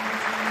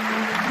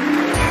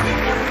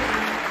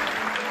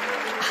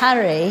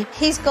 Harry,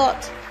 he's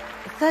got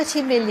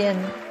 30 million,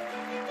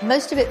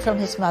 most of it from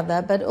his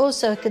mother, but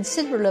also a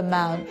considerable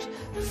amount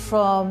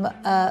from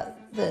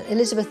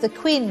Elizabeth, the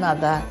Queen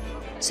Mother.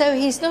 So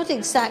he's not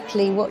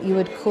exactly what you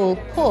would call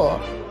poor.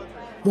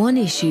 One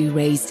issue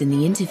raised in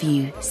the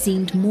interview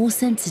seemed more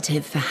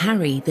sensitive for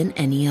Harry than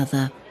any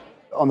other.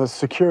 on the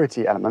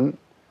security element,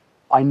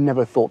 I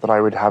never thought that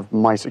I would have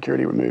my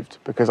security removed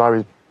because I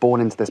was born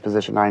into this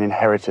position and I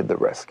inherited the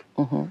risk.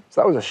 So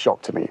that was a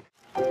shock to me.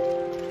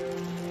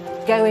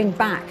 Going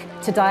back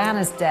to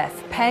Diana's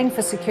death, paying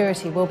for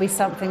security will be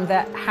something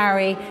that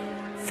Harry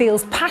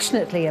feels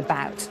passionately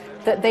about,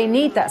 that they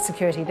need that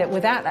security, that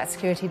without that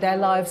security their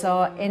lives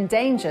are in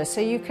danger. So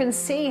you can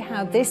see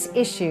how this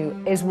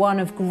issue is one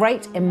of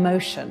great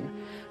emotion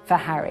for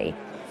Harry.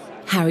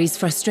 Harry's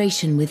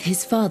frustration with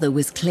his father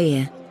was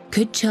clear.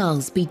 Could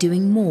Charles be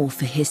doing more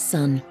for his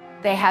son?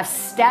 They have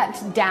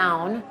stepped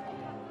down.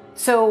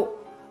 So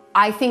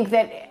I think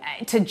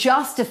that to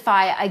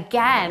justify,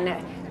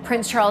 again,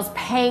 Prince Charles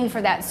paying for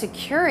that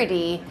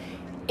security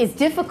is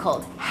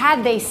difficult.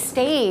 Had they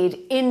stayed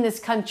in this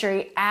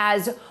country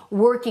as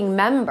working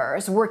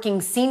members, working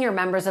senior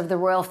members of the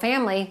royal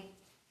family,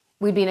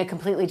 we'd be in a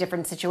completely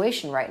different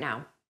situation right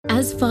now.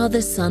 As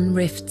father-son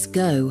rifts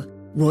go,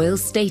 royal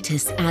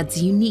status adds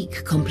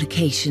unique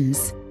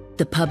complications.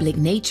 The public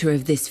nature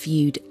of this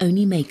feud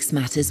only makes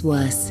matters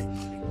worse.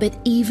 But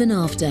even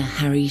after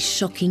Harry's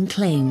shocking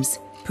claims,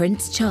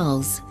 Prince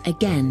Charles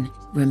again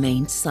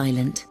remained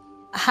silent.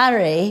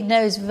 Harry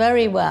knows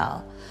very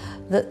well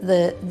that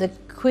the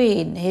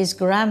Queen, his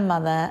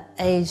grandmother,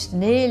 aged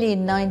nearly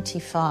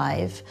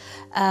 95,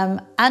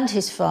 and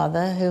his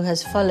father, who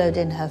has followed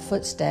in her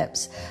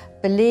footsteps,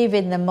 believe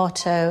in the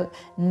motto,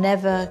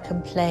 never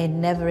complain,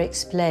 never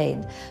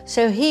explain.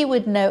 So he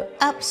would know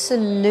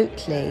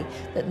absolutely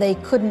that they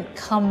couldn't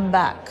come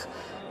back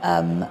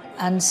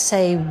and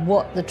say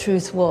what the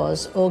truth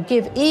was, or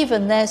give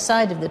even their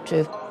side of the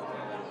truth.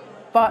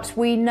 But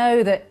we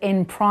know that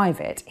in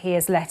private, he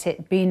has let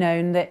it be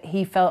known that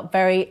he felt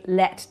very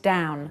let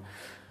down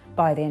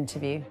by the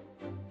interview.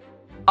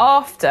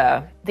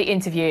 After the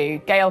interview,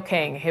 Gayle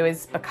King, who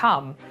has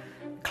become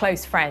a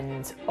close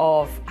friend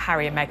of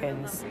Harry and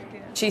Meghan's,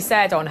 she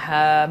said on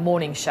her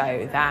morning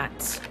show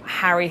that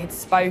Harry had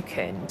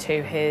spoken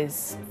to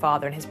his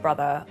father and his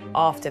brother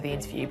after the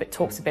interview, but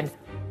talks had been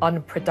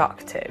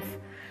unproductive,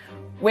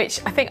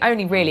 which I think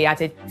only really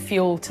added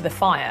fuel to the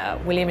fire.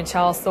 William and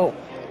Charles thought,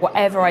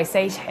 whatever I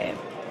say to him,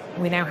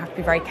 we now have to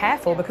be very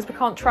careful because we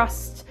can't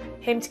trust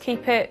him to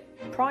keep it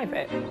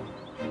private.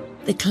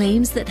 The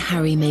claims that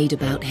Harry made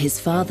about his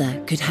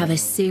father could have a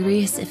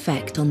serious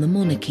effect on the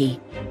monarchy,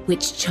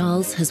 which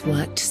Charles has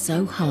worked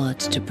so hard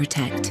to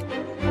protect.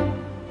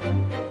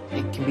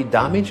 It can be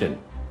damaging.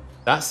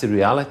 That's the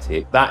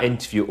reality. That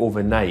interview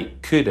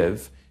overnight could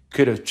have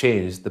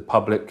changed the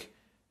public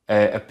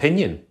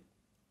opinion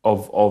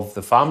of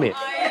the family.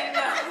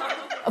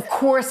 Of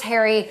course,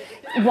 Harry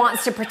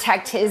wants to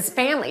protect his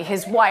family,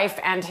 his wife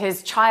and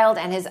his child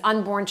and his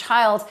unborn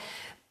child.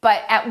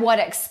 But at what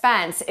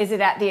expense? Is it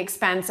at the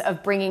expense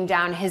of bringing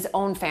down his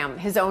own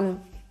family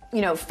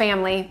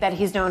that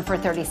he's known for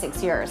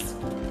 36 years?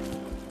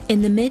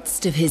 In the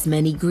midst of his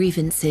many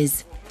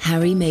grievances,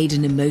 Harry made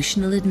an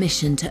emotional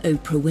admission to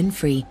Oprah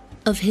Winfrey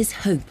of his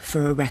hope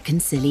for a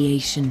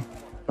reconciliation.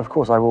 Of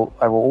course, I will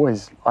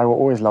always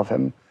love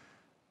him,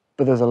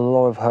 but there's a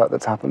lot of hurt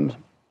that's happened,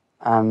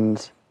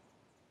 and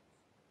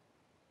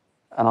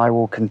I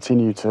will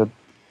continue to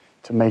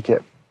make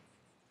it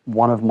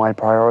one of my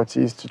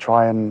priorities to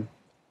try and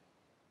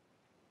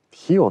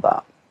heal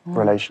that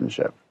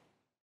relationship.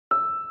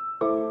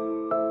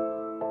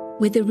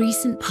 With the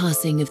recent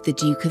passing of the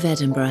Duke of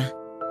Edinburgh,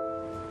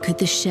 could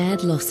the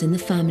shared loss in the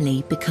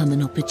family become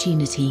an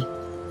opportunity?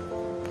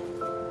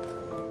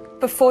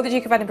 Before the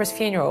Duke of Edinburgh's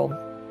funeral,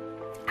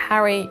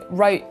 Harry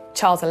wrote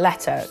Charles a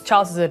letter.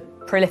 Charles is a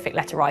prolific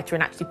letter writer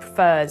and actually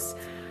prefers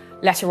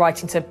letter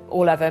writing to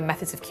all other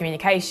methods of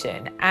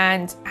communication.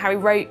 And Harry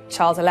wrote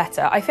Charles a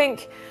letter, I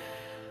think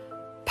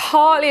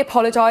partly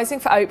apologising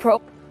for Oprah,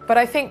 but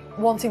I think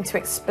wanting to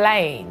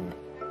explain.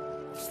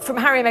 From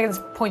Harry and Meghan's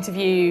point of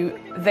view,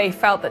 they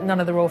felt that none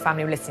of the royal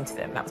family were listening to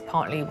them. That was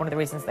partly one of the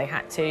reasons they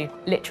had to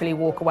literally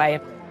walk away.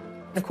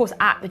 Of course,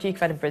 at the Duke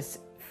of Edinburgh's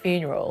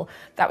funeral,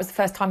 that was the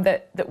first time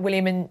that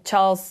William and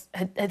Charles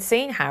had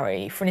seen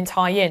Harry for an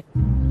entire year.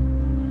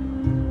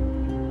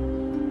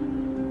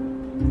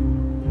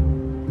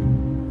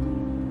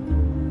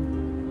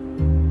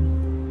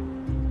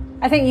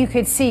 I think you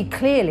could see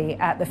clearly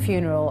at the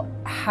funeral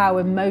how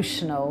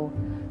emotional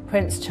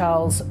Prince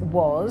Charles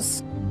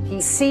was. He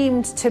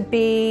seemed to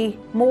be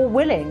more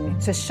willing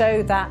to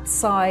show that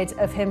side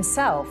of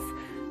himself,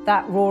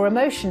 that raw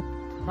emotion.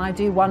 I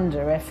do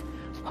wonder if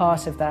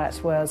part of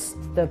that was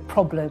the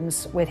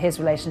problems with his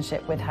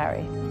relationship with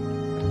Harry.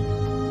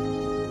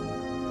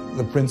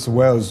 The Prince of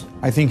Wales,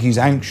 I think he's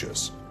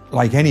anxious,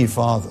 like any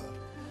father,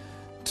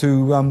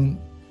 to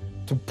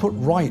put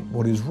right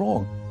what is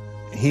wrong.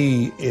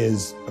 He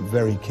is a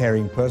very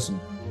caring person.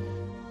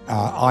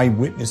 I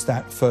witnessed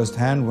that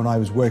firsthand when I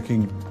was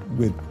working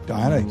with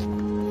Diana.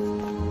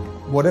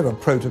 Whatever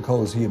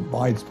protocols he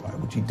abides by,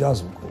 which he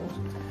does, of course,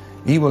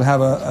 he will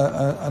have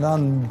an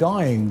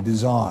undying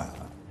desire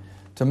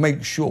to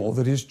make sure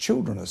that his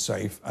children are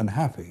safe and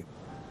happy.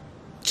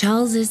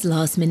 Charles's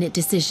last-minute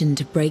decision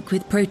to break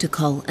with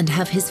protocol and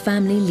have his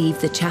family leave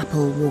the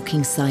chapel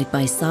walking side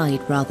by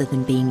side rather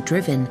than being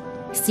driven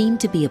seemed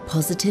to be a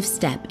positive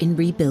step in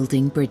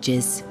rebuilding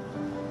bridges.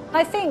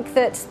 I think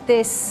that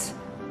this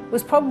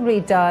was probably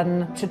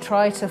done to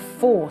try to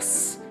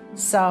force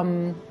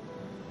some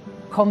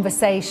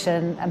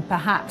conversation and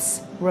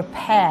perhaps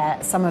repair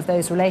some of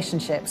those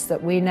relationships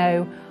that we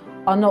know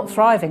are not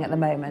thriving at the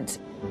moment.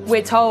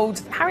 We're told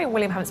Harry and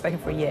William haven't spoken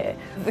for a year.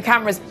 The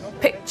cameras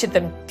pictured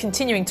them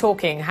continuing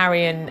talking,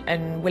 Harry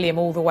and William,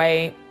 all the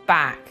way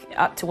back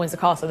up to Windsor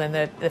Castle, and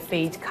then the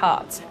feed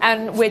cut.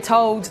 And we're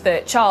told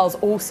that Charles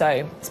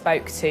also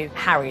spoke to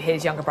Harry,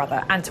 his younger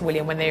brother, and to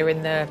William when they were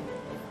in the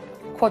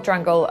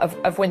quadrangle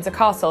of Windsor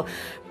Castle.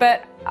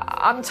 But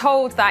I'm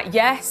told that,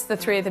 yes, the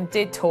three of them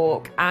did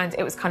talk, and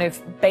it was kind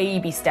of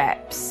baby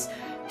steps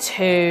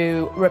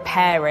to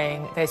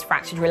repairing those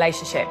fractured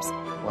relationships.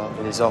 Well,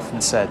 it is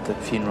often said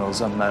that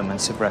funerals are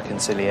moments of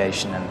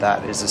reconciliation, and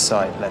that is a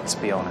sight, let's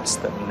be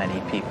honest, that many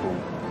people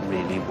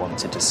really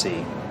wanted to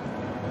see.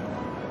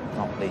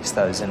 Not least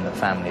those in the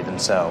family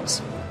themselves.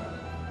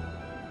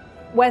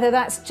 Whether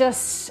that's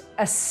just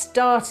a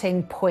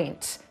starting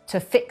point to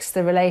fix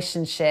the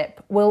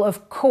relationship will,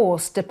 of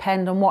course,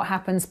 depend on what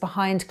happens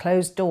behind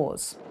closed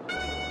doors.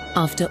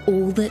 After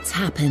all that's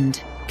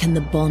happened, can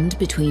the bond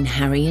between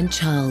Harry and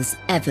Charles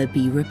ever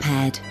be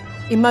repaired?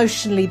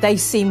 Emotionally, they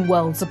seem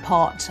worlds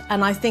apart,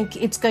 and I think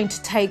it's going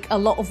to take a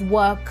lot of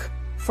work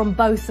from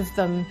both of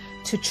them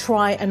to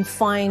try and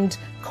find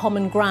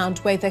common ground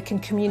where they can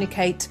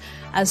communicate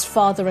as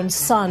father and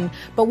son.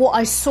 But what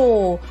I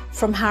saw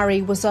from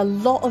Harry was a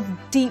lot of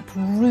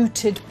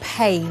deep-rooted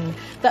pain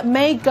that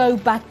may go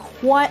back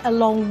quite a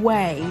long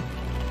way.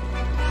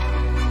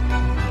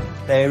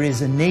 There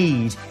is a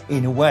need,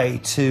 in a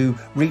way, to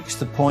reach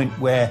the point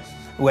where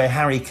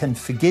Harry can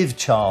forgive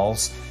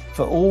Charles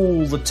for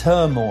all the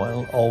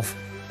turmoil of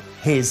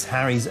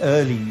Harry's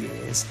early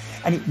years.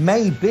 And it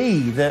may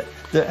be that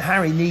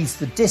Harry needs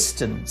the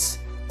distance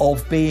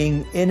of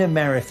being in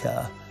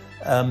America,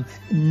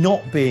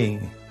 not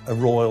being a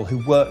royal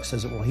who works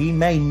as a royal. He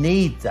may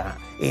need that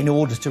in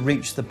order to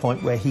reach the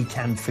point where he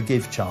can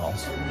forgive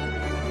Charles.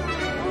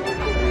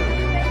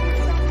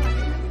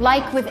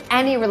 Like with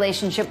any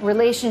relationship,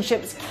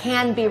 relationships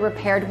can be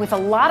repaired with a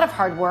lot of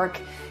hard work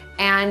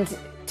and,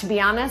 to be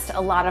honest,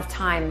 a lot of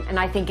time. And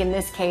I think in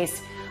this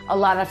case, a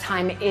lot of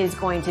time is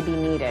going to be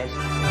needed.